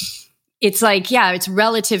 So it's like, yeah, it's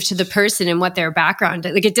relative to the person and what their background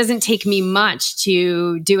is. Like, it doesn't take me much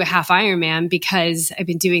to do a half Ironman because I've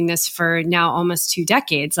been doing this for now almost 2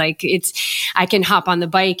 decades. Like I can hop on the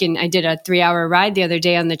bike, and I did a 3-hour ride the other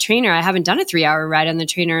day on the trainer. I haven't done a 3-hour ride on the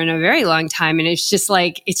trainer in a very long time. And it's just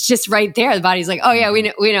like, it's just right there. The body's like, oh yeah, we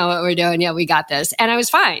know what we're doing. Yeah, we got this. And I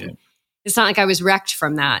was fine. Yeah. It's not like I was wrecked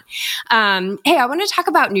from that. Hey, I want to talk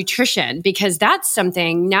about nutrition, because that's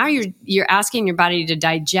something now you're asking your body to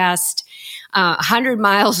digest 100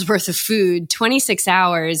 miles worth of food, 26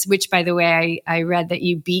 hours, which by the way, I read that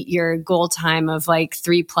you beat your goal time of like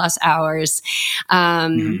 3+ hours.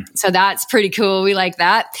 So that's pretty cool. We like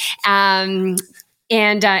that. And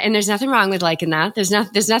there's nothing wrong with liking that. There's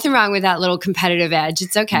nothing wrong with that little competitive edge.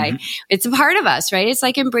 It's okay. It's a part of us, right? It's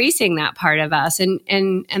like embracing that part of us,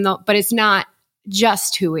 but it's not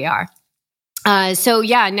just who we are. So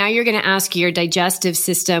now you're going to ask your digestive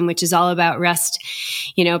system, which is all about rest,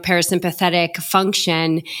 parasympathetic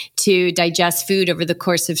function, to digest food over the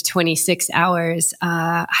course of 26 hours.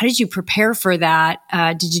 How did you prepare for that?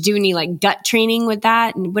 Did you do any like gut training with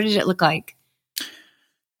that? And what did it look like?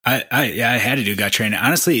 I had to do gut training.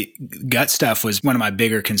 Honestly, gut stuff was one of my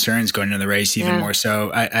bigger concerns going into the race, even more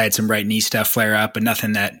so. I had some right knee stuff flare up, but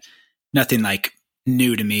nothing like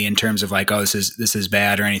new to me in terms of like, oh, this is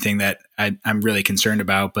bad or anything that I'm really concerned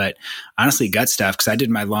about. But honestly, gut stuff, because I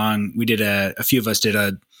did a few of us did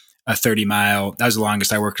a 30-mile. That was the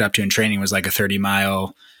longest I worked up to in training, was like a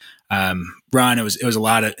 30-mile run. It was a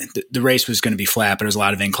lot of, the race was going to be flat, but it was a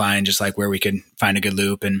lot of incline, just like where we could find a good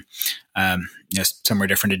loop and somewhere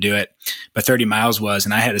different to do it. But 30 miles was,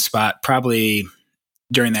 and I had a spot probably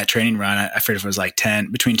during that training run. I forget if it was like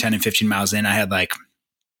between 10 and 15 miles in, I had like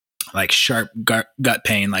sharp gut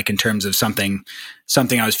pain, like in terms of something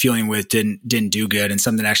I was feeling with didn't do good, and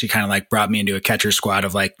something actually kind of like brought me into a catcher squad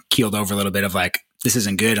of like keeled over a little bit of like, this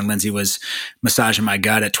isn't good. And Lindsay was massaging my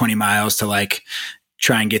gut at 20 miles to like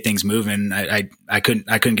try and get things moving. I couldn't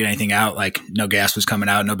get anything out. Like no gas was coming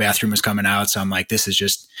out, no bathroom was coming out. So I'm like, this is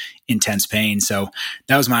just intense pain. So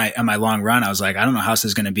that was on my long run. I was like, I don't know how this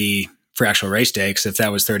is going to be for actual race day. Cause if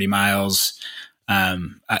that was 30 miles, I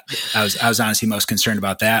was honestly most concerned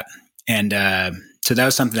about that. And, so that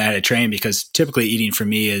was something I had to train, because typically eating for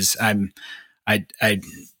me is I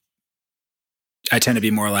tend to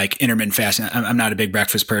be more like intermittent fasting. I'm not a big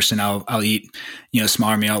breakfast person. I'll eat,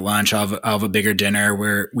 smaller meal at lunch. I'll have a bigger dinner,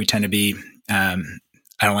 where we tend to be, I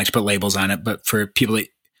don't like to put labels on it, but for people to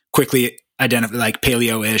quickly identify, like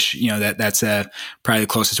paleo-ish, that's probably the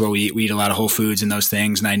closest to what we eat. We eat a lot of whole foods and those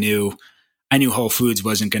things. And I knew whole foods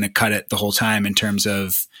wasn't going to cut it the whole time in terms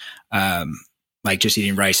of, like just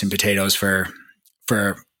eating rice and potatoes for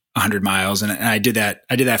 100 miles. And I did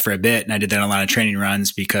that for a bit, and I did that on a lot of training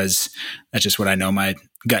runs, because that's just what I know my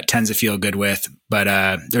gut tends to feel good with. But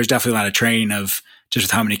there's definitely a lot of training of just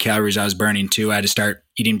with how many calories I was burning too. I had to start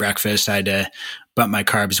eating breakfast. I had to bump my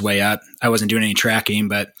carbs way up. I wasn't doing any tracking,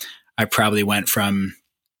 but I probably went from,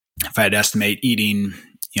 if I had to estimate, eating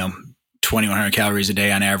 2,100 calories a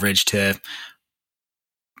day on average to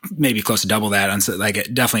maybe close to double that, on like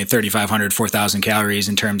definitely 3,500, 4,000 calories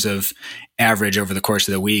in terms of average over the course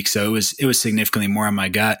of the week. So it was significantly more on my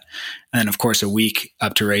gut. And then of course, a week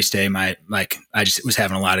up to race day, I just was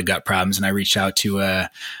having a lot of gut problems, and I reached out to a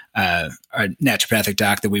naturopathic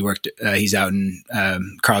doc that we worked. He's out in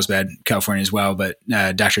Carlsbad, California as well, but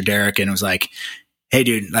Dr. Derek, and was like, hey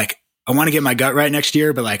dude, like I want to get my gut right next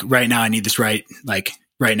year, but like right now I need this right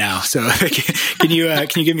now. So can you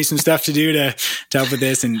give me some stuff to do to help with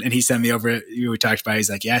this? And he sent me over, we talked about it. He's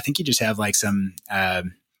like, yeah, I think you just have like some,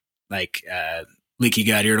 leaky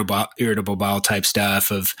gut, irritable bowel type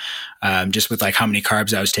stuff of, just with like how many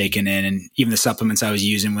carbs I was taking in. And even the supplements I was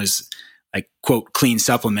using was like, quote, clean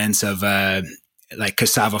supplements of, like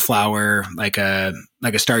cassava flour, like a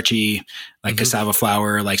starchy, like cassava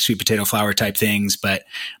flour, like sweet potato flour type things. But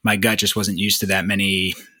my gut just wasn't used to that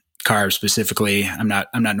many carbs specifically. I'm not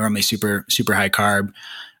normally super high carb.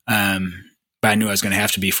 But I knew I was going to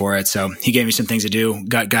have to be for it. So he gave me some things to do,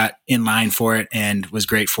 got in line for it, and was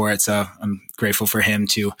great for it. So I'm grateful for him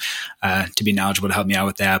to be knowledgeable to help me out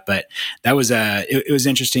with that. But that was, it was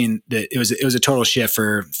interesting that it was a total shift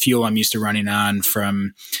for fuel I'm used to running on,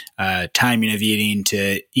 from, timing of eating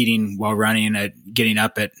to eating while running, getting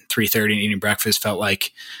up at 3:30 and eating breakfast felt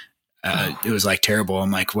like, it was like terrible.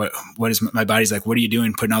 I'm like, what is my body's like, what are you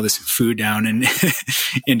doing putting all this food down and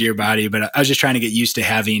into your body? But I was just trying to get used to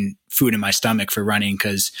having food in my stomach for running.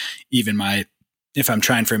 Cause even if I'm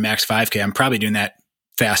trying for a max 5K, I'm probably doing that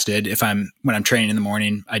fasted. When I'm training in the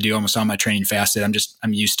morning, I do almost all my training fasted.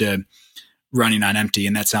 I'm used to running on empty,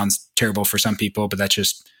 and that sounds terrible for some people, but that's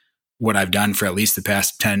just what I've done for at least the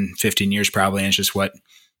past 10, 15 years probably. And it's just what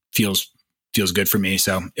feels good for me.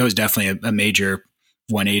 So it was definitely a major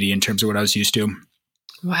 180 in terms of what I was used to.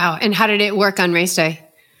 Wow. And how did it work on race day?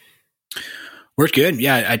 Worked good.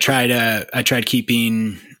 Yeah. I tried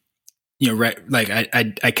keeping,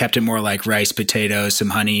 I kept it more like rice, potatoes, some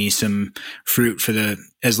honey, some fruit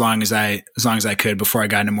as long as I could before I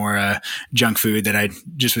got into more junk food that I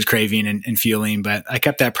just was craving and feeling. But I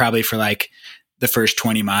kept that probably for like the first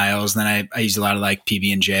 20 miles. Then I used a lot of like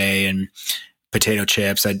PB&J and potato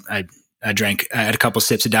chips. I had a couple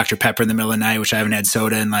sips of Dr. Pepper in the middle of the night, which I haven't had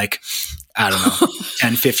soda in like, I don't know,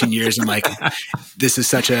 10, 15 years. I'm like, this is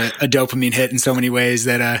such a dopamine hit in so many ways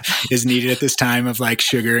that is needed at this time of like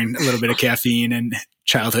sugar and a little bit of caffeine and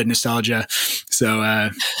childhood nostalgia. So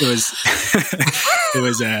it was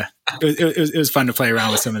fun to play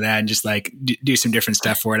around with some of that and just like do some different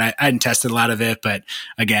stuff for it. I hadn't tested a lot of it, but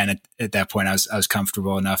again, at that point, I was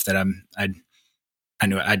comfortable enough that I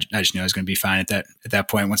just knew I was going to be fine at that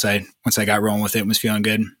point. Once I got rolling with it and was feeling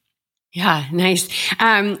good. Yeah, nice.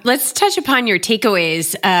 Let's touch upon your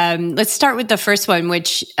takeaways. Let's start with the first one,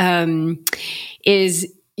 which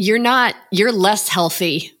is you're less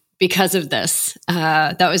healthy because of this.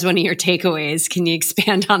 That was one of your takeaways. Can you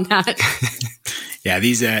expand on that? Yeah,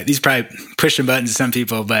 these probably push some buttons to some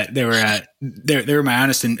people, but they were my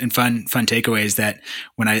honest and fun takeaways that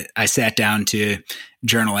when I sat down to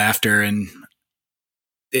journal after, and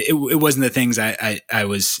it wasn't the things I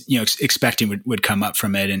was expecting would come up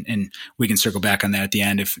from it, and we can circle back on that at the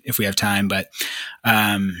end if we have time. But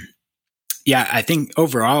yeah, I think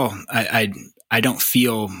overall I don't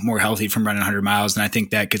feel more healthy from running 100 miles, and I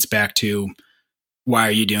think that gets back to why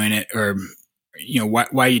are you doing it, or why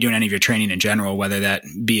are you doing any of your training in general, whether that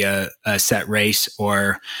be a set race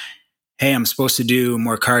or, hey, I'm supposed to do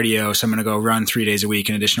more cardio, so I'm going to go run 3 days a week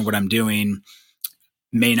in addition to what I'm doing,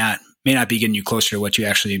 may not be getting you closer to what you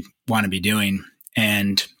actually want to be doing.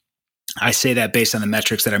 And I say that based on the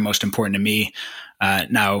metrics that are most important to me.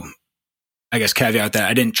 Now, I guess caveat that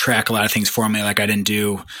I didn't track a lot of things for me. Like I didn't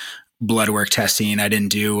do blood work testing. I didn't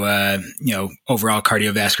do, overall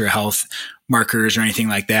cardiovascular health markers or anything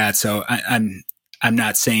like that. So I'm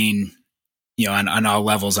not saying, on all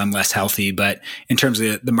levels, I'm less healthy, but in terms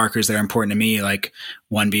of the markers that are important to me, like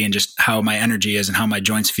one being just how my energy is and how my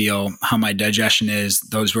joints feel, how my digestion is,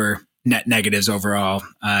 those were net negatives overall.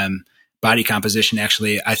 Body composition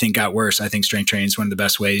actually, I think, got worse. I think strength training is one of the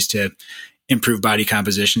best ways to improve body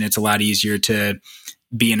composition. It's a lot easier to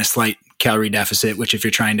be in a slight calorie deficit, which if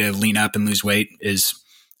you're trying to lean up and lose weight is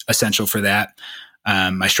essential for that.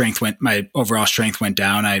 My overall strength went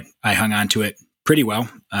down. I hung on to it pretty well.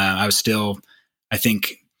 I was still, I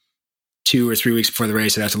think 2 or 3 weeks before the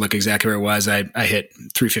race, I'd have to look exactly where it was. I hit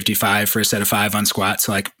 355 for a set of 5 on squat.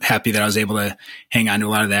 So like happy that I was able to hang on to a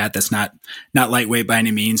lot of that. That's not lightweight by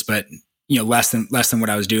any means, but less than what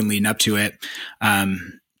I was doing leading up to it.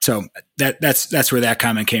 So that's where that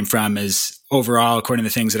comment came from, is overall, according to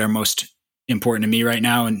the things that are most important to me right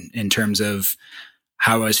now in terms of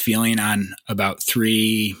how I was feeling on about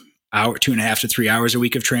 2.5 to 3 hours a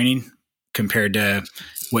week of training compared to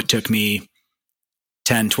what took me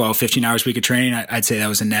 10, 12, 15 hours a week of training. I'd say that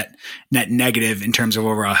was a net negative in terms of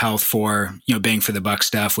overall health for, bang for the buck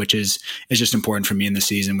stuff, which is just important for me in the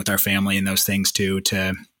season with our family and those things too,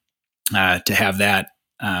 to have that.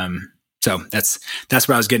 So that's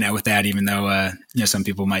what I was getting at with that, even though, some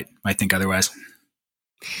people might think otherwise.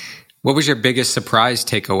 What was your biggest surprise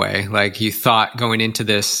takeaway? Like you thought going into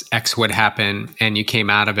this X would happen and you came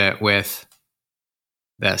out of it with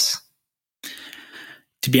this?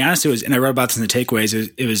 To be honest, it was, and I wrote about this in the takeaways.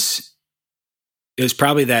 It was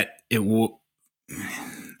probably that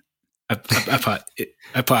I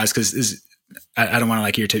paused because I don't want to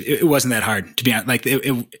like irritate. It wasn't that hard, to be honest. Like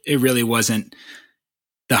it really wasn't.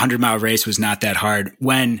 The 100-mile race was not that hard.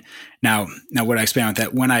 Now what I explain with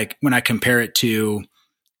that, when I compare it to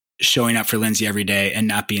showing up for Lindsay every day and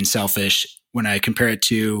not being selfish, when I compare it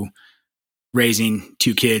to raising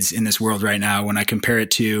 2 kids in this world right now, when I compare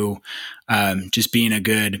it to just being a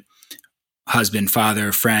good husband,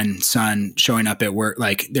 father, friend, son, showing up at work,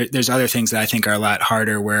 like there's other things that I think are a lot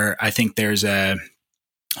harder, where I think there's and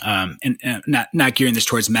not gearing this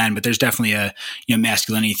towards men, but there's definitely a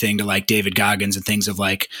masculinity thing to like David Goggins and things of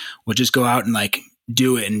like, well, just go out and like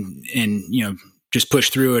do it and just push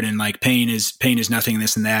through it, and like pain is nothing,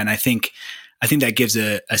 this and that. And I think that gives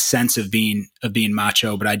a sense of being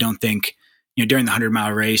macho, but I don't think during the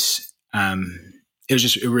 100-mile race, it was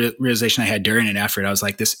just a realization I had during an effort. I was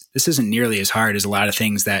like, this isn't nearly as hard as a lot of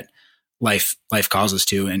things that life calls us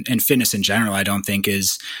to, and fitness in general, I don't think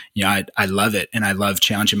is, I love it, and I love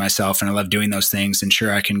challenging myself, and I love doing those things. And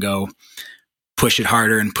sure, I can go push it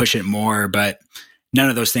harder and push it more, but none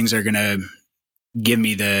of those things are going to give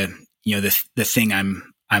me the thing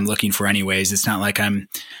I'm looking for anyways. It's not like I'm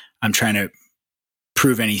trying to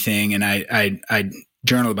prove anything. And I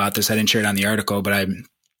journal about this. I didn't share it on the article, but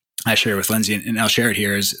I share it with Lindsay, and I'll share it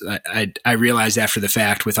here. Is I realized after the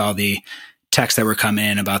fact, with all the texts that were coming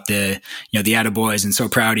in about the attaboys and so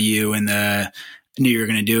proud of you and the knew you were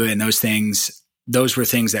going to do it and those things, those were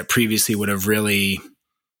things that previously would have really,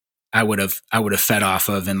 I would have fed off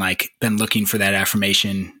of and like been looking for that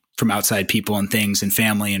affirmation from outside people and things and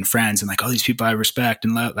family and friends and like all these people I respect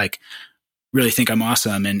and love, like really think I'm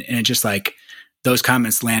awesome. And it just like those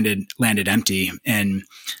comments landed empty. And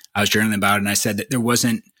I was journaling about it and I said that there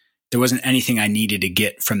wasn't anything I needed to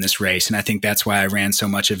get from this race. And I think that's why I ran so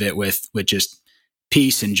much of it with just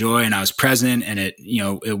peace and joy. And I was present, and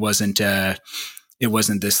it wasn't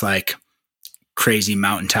this like crazy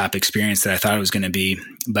mountaintop experience that I thought it was going to be.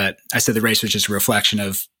 But I said the race was just a reflection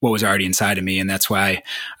of what was already inside of me. And that's why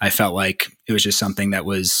I felt like it was just something that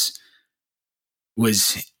was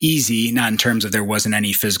easy, not in terms of there wasn't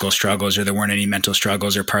any physical struggles or there weren't any mental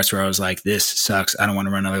struggles or parts where I was like, this sucks. I don't want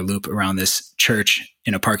to run another loop around this church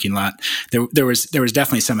in a parking lot. There was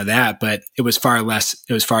definitely some of that, but it was far less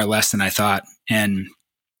than I thought. And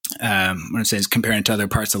what I'm saying is, comparing it to other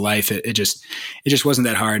parts of life, it just wasn't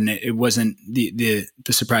that hard. And it wasn't the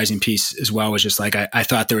surprising piece as well was just like, I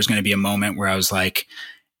thought there was going to be a moment where I was like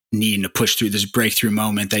needing to push through this breakthrough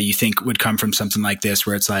moment that you think would come from something like this,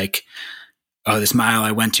 where it's like, oh, this mile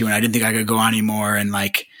I went to and I didn't think I could go on anymore. And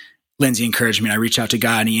like Lindsay encouraged me, and I reached out to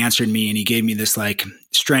God and he answered me, and he gave me this like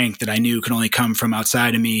strength that I knew could only come from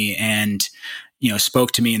outside of me, and,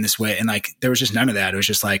 spoke to me in this way. And like, there was just none of that. It was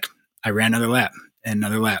just like, I ran another lap and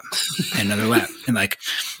another lap and another lap. And like,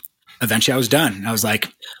 eventually I was done. And I was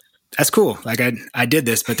like, that's cool. Like I did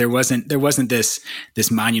this, but there wasn't this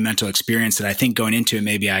monumental experience that I think going into it,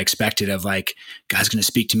 maybe I expected of like, God's going to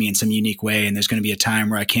speak to me in some unique way. And there's going to be a time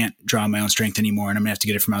where I can't draw my own strength anymore, and I'm gonna have to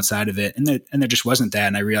get it from outside of it. And there just wasn't that.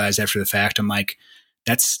 And I realized after the fact, I'm like,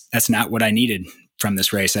 that's not what I needed from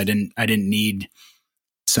this race. I didn't need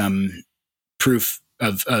some proof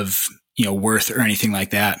of worth or anything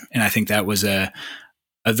like that. And I think that was a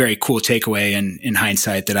very cool takeaway in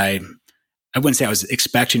hindsight that I wouldn't say I was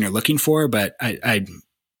expecting or looking for, but I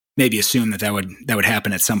maybe assumed that would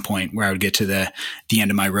happen at some point where I would get to the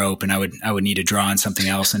end of my rope and I would need to draw on something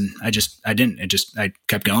else. And I didn't. I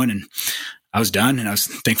kept going, and I was done, and I was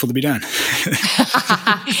thankful to be done.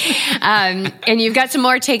 And you've got some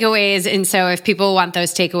more takeaways. And so if people want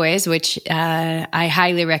those takeaways, which I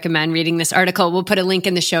highly recommend reading this article, we'll put a link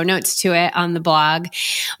in the show notes to it on the blog.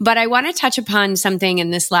 But I want to touch upon something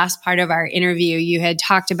in this last part of our interview. You had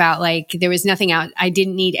talked about like, there was nothing out, I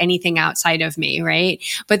didn't need anything outside of me, right?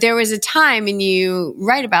 But there was a time, and you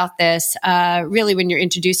write about this really when you're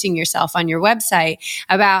introducing yourself on your website,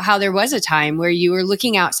 about how there was a time where you were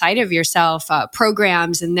looking outside of yourself,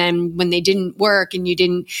 programs, and then when they didn't work and you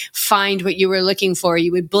didn't find what you were looking for,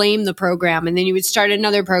 you would blame the program, and then you would start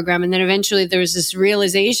another program, and then eventually there was this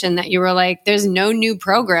realization that you were like, there's no new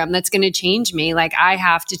program that's going to change me. Like, I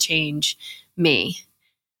have to change me.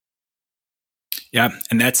 Yeah,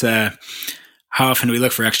 and that's how often do we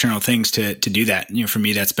look for external things to do that? For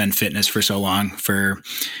me, that's been fitness for so long.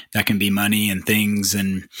 That can be money and things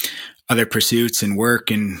and other pursuits and work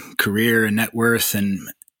and career and net worth and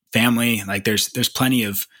family. Like there's plenty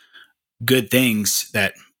of good things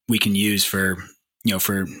that we can use for I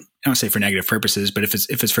don't say for negative purposes, but if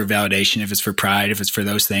it's for validation, if it's for pride, if it's for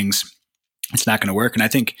those things, it's not going to work. And I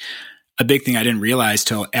think a big thing I didn't realize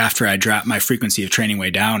till after I dropped my frequency of training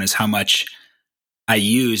way down is how much I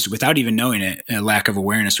used, without even knowing it, a lack of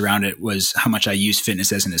awareness around it, was how much I used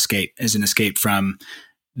fitness as an escape from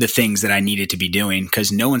the things that I needed to be doing.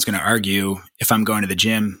 Because no one's going to argue if I'm going to the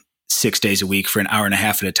gym 6 days a week for an hour and a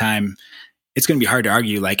half at a time. It's going to be hard to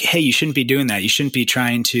argue like, hey, you shouldn't be doing that. You shouldn't be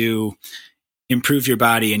trying to improve your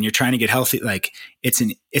body and you're trying to get healthy. Like it's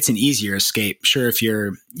an easier escape. Sure. If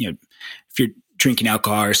you're drinking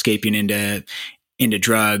alcohol or escaping into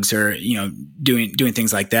drugs or, doing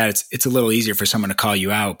things like that, it's a little easier for someone to call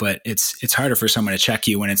you out, but it's harder for someone to check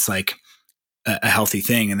you when it's like a healthy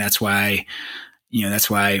thing. And that's why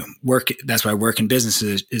work in business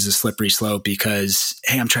is a slippery slope, because,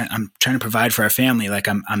 hey, I'm trying to provide for our family. Like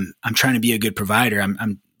I'm trying to be a good provider.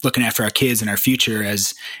 I'm looking after our kids and our future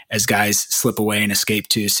as guys slip away and escape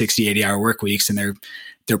to 60, 80 hour work weeks. And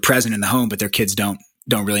they're present in the home, but their kids don't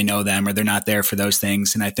really know them, or they're not there for those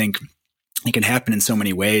things. And I think it can happen in so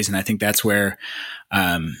many ways. And I think that's where,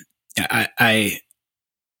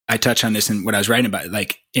 I touch on this in what I was writing about,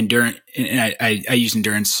 like endurance. And I use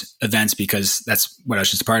endurance events because that's what I was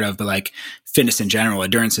just a part of. But like fitness in general,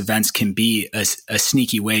 endurance events can be a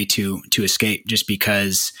sneaky way to escape, just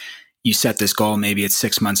because you set this goal. Maybe it's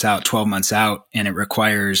 6 months out, 12 months out, and it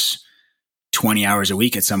requires 20 hours a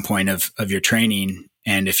week at some point of your training.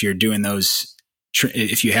 And if you're doing those,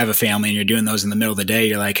 if you have a family and you're doing those in the middle of the day,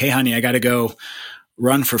 you're like, hey, honey, I got to go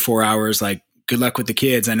run for 4 hours. Like, good luck with the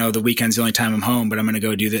kids. I know the weekend's the only time I'm home, but I'm going to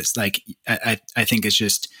go do this. Like, I think it's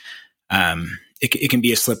just, it can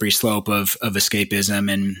be a slippery slope of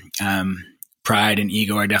escapism, and pride and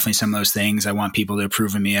ego are definitely some of those things. I want people to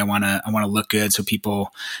approve of me. I want to look good, so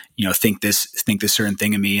people, think this certain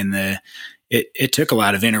thing of me. And it took a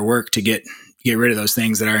lot of inner work to get rid of those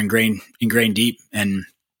things that are ingrained deep. And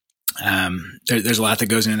there's a lot that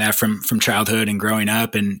goes into that from childhood and growing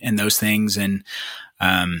up and those things. And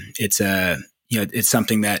it's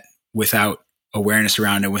something that without awareness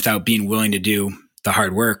around it, without being willing to do the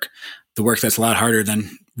hard work, the work that's a lot harder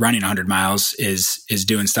than running 100 miles is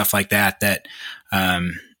doing stuff like that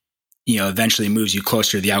eventually moves you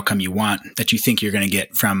closer to the outcome you want, that you think you're going to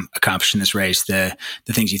get from accomplishing this race, the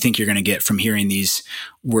things you think you're going to get from hearing these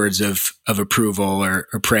words of approval or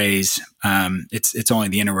praise. It's only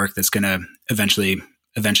the inner work that's going to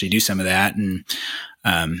eventually do some of that. And,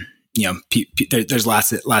 there's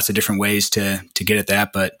lots of different ways to get at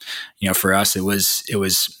that. But, for us, it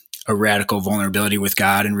was a radical vulnerability with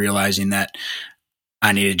God and realizing that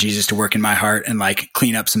I needed Jesus to work in my heart and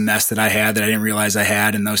clean up some mess that I had that I didn't realize I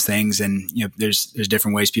had, and those things. And, there's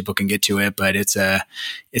different ways people can get to it, but it's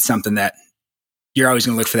something that you're always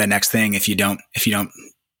going to look for that next thing. If you don't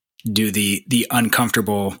do the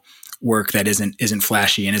uncomfortable work that isn't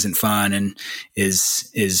flashy and isn't fun and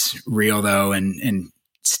is real though, and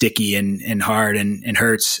sticky and hard and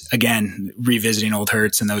hurts, again, revisiting old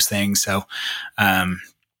hurts and those things. So,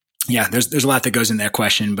 there's a lot that goes in that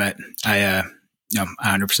question, but I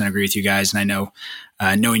 100% agree with you guys. And I know,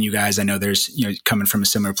 knowing you guys, I know there's, coming from a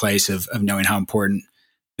similar place of knowing how important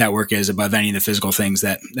that work is above any of the physical things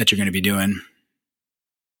that you're going to be doing.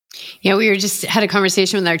 Yeah. We had a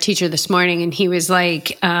conversation with our teacher this morning, and he was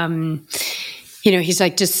like, he's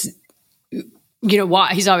like, just,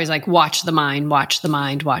 he's always like, watch the mind, watch the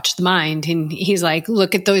mind, watch the mind. And he's like,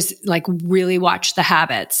 look at those, really watch the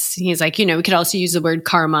habits. He's like, we could also use the word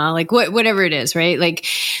karma, whatever it is, right?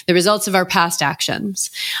 The results of our past actions.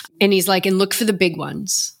 And he's like, and look for the big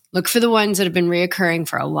ones. Look for the ones that have been reoccurring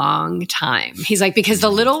for a long time. He's like, because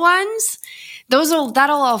the little ones,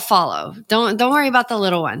 that'll all follow. Don't worry about the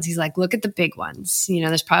little ones. He's like, look at the big ones.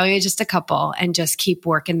 There's probably just a couple, and just keep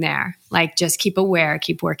working there. Just keep aware,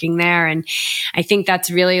 keep working there. And I think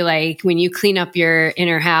that's really when you clean up your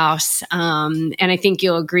inner house. And I think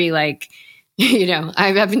you'll agree, I've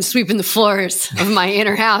been sweeping the floors of my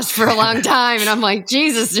inner house for a long time. And I'm like,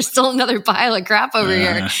 Jesus, there's still another pile of crap over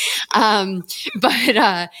here.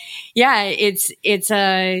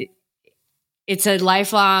 It's a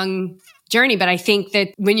lifelong journey. But I think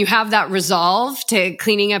that when you have that resolve to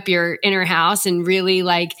cleaning up your inner house and really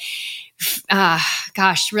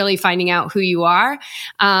really finding out who you are,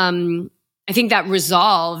 I think that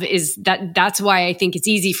resolve is that's why I think it's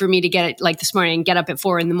easy for me to get it this morning, get up at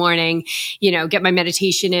 4 a.m, get my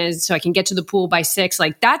meditation in so I can get to the pool by 6.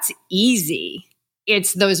 That's easy.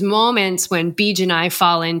 It's those moments when BJ and I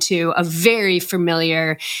fall into a very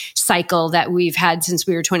familiar cycle that we've had since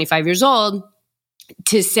we were 25 years old,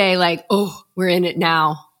 to say oh, we're in it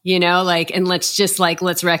now, and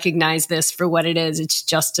let's recognize this for what it is. It's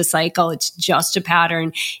just a cycle. It's just a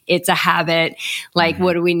pattern. It's a habit.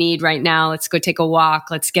 What do we need right now? Let's go take a walk.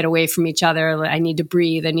 Let's get away from each other. I need to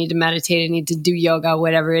breathe. I need to meditate. I need to do yoga,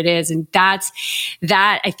 whatever it is. And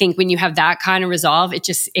that, I think when you have that kind of resolve,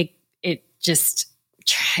 it's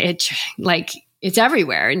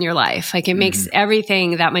everywhere in your life. It makes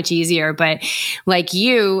everything that much easier. But there's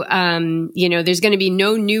going to be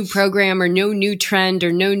no new program or no new trend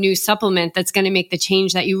or no new supplement that's going to make the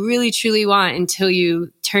change that you really, truly want until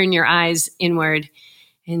you turn your eyes inward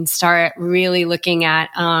and start really looking at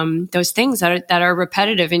those things that are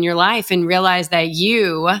repetitive in your life, and realize that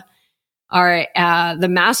you are the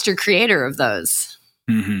master creator of those.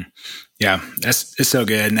 Mm-hmm. Yeah, it's so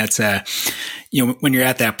good. And that's, when you're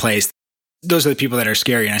at that place, those are the people that are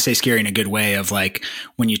scary. And I say scary in a good way of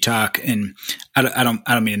when you talk, and I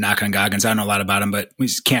don't mean to knock on Goggins. I don't know a lot about him, but he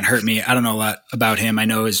can't hurt me. I don't know a lot about him. I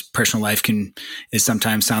know his personal life is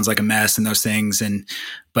sometimes sounds like a mess and those things.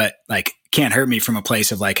 But can't hurt me from a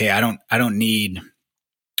place of hey, I don't need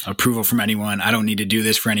approval from anyone. I don't need to do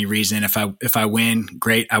this for any reason. If I win,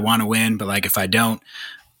 great. I want to win. But if I don't,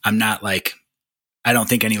 I'm not I don't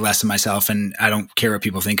think any less of myself, and I don't care what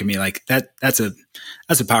people think of me. That's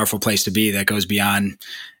a powerful place to be, that goes beyond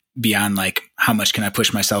how much can I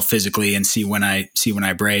push myself physically and see when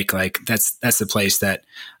I break. That's the place that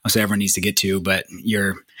I'll say everyone needs to get to. But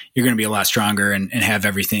you're going to be a lot stronger and have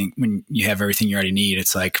everything. When you have everything you already need,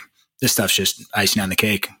 it's this stuff's just icing on the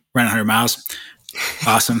cake. Run 100 miles.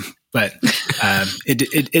 Awesome. but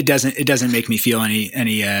it doesn't make me feel any.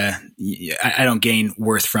 I don't gain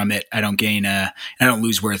worth from it. I don't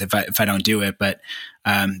lose worth if I don't do it. But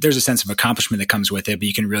there's a sense of accomplishment that comes with it. But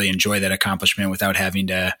you can really enjoy that accomplishment without having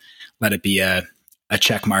to let it be a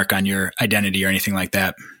check mark on your identity or anything like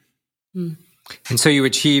that. And so you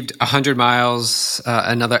achieved 100 miles,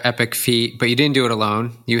 another epic feat, but you didn't do it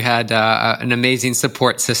alone. You had an amazing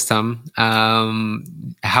support system.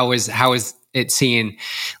 How was it seeing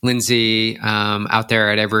Lindsay out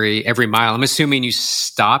there at every mile? I'm assuming you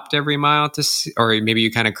stopped every mile to see, or maybe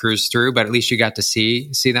you kind of cruised through, but at least you got to see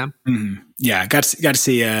them. Mm-hmm. Yeah, got to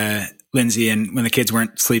see Lindsay, and when the kids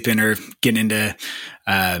weren't sleeping or getting into.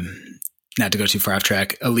 Not to go too far off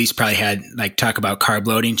track, Elise probably had, like, talk about carb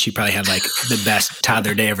loading. She probably had like the best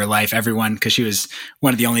toddler day of her life. Everyone, because she was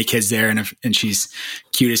one of the only kids there, and she's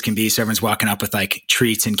cute as can be. So everyone's walking up with like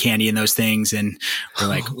treats and candy and those things, and we're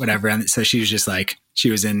like whatever. And so she was just like she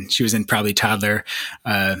was in probably toddler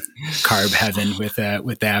carb heaven with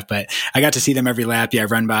that. But I got to see them every lap. Yeah, I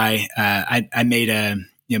run by. I made a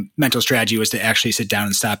mental strategy was to actually sit down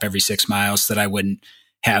and stop every 6 miles so that I wouldn't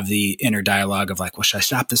have the inner dialogue of like, well, should I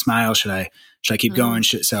stop this mile? Should I keep going?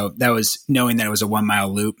 So that was knowing that it was a 1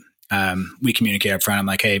 mile loop. We communicate up front. I'm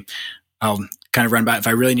like, hey, I'll kind of run by. If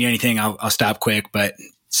I really need anything, I'll stop quick. But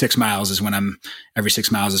every 6 miles is when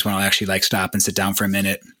I'll actually like stop and sit down for a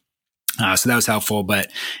minute. So that was helpful.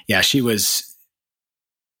 But yeah, she was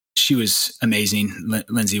amazing.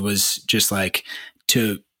 Lindsay was just like,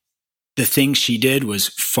 the thing she did was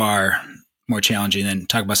far more challenging than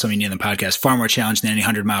talk about something new in the podcast, far more challenging than any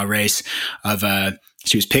 100-mile race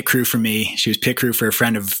she was pit crew for me. She was pit crew for a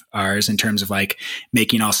friend of ours in terms of like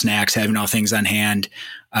making all snacks, having all things on hand.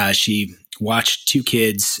 She watched 2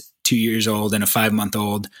 kids, 2 years old and a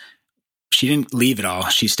 5-month-old. She didn't leave at all.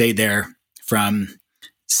 She stayed there from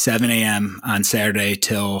 7 a.m. on Saturday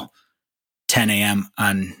till 10 a.m.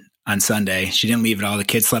 on Sunday. She didn't leave at all. The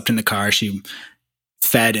kids slept in the car. She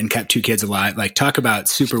fed and kept 2 kids alive. Like, talk about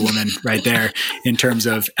superwoman right there in terms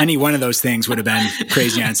of any one of those things would have been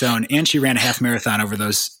crazy on its own. And she ran a half marathon over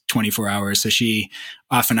those 24 hours. So she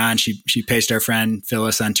off and on, she paced our friend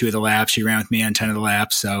Phyllis on 2 of the laps. She ran with me on 10 of the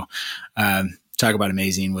laps. So, talk about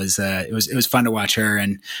amazing it was fun to watch her.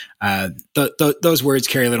 And, those words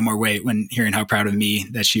carry a little more weight when hearing how proud of me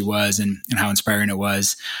that she was and how inspiring it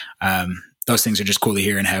was. Those things are just cool to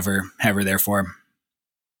hear and have her there for.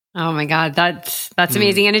 Oh my God, that's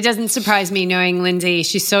amazing. And it doesn't surprise me knowing Lindsay.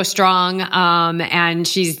 She's so strong. And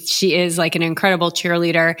she is like an incredible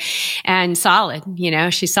cheerleader and solid,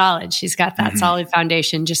 she's solid. She's got that solid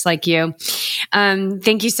foundation, just like you.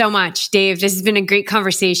 Thank you so much, Dave. This has been a great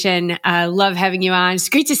conversation. Love having you on. It's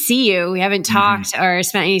great to see you. We haven't talked or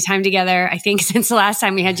spent any time together, I think, since the last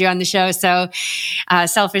time we had you on the show. So,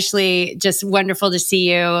 selfishly, just wonderful to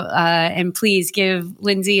see you. And please give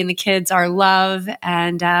Lindsay and the kids our love.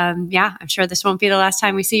 And, I'm sure this won't be the last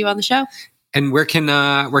time we see you on the show. And where can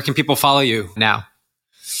people follow you now?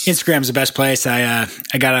 Instagram's the best place. I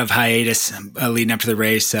got out of hiatus leading up to the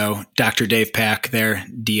race. So Dr. Dave Pack there,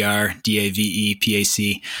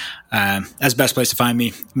 DRDAVEPAC. That's the best place to find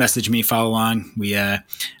me. Message me, follow along. We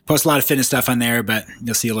post a lot of fitness stuff on there, but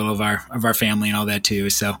you'll see a little of our family and all that too.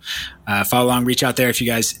 So follow along, reach out there if you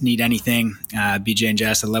guys need anything. BJ and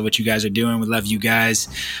Jess, I love what you guys are doing. We love you guys.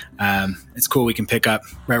 It's cool. We can pick up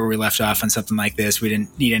right where we left off on something like this. We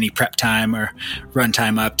didn't need any prep time or run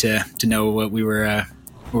time up to know what we were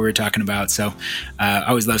talking about. So I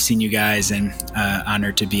always love seeing you guys, and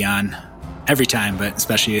honored to be on every time, but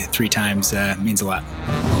especially 3 times means a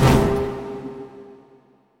lot.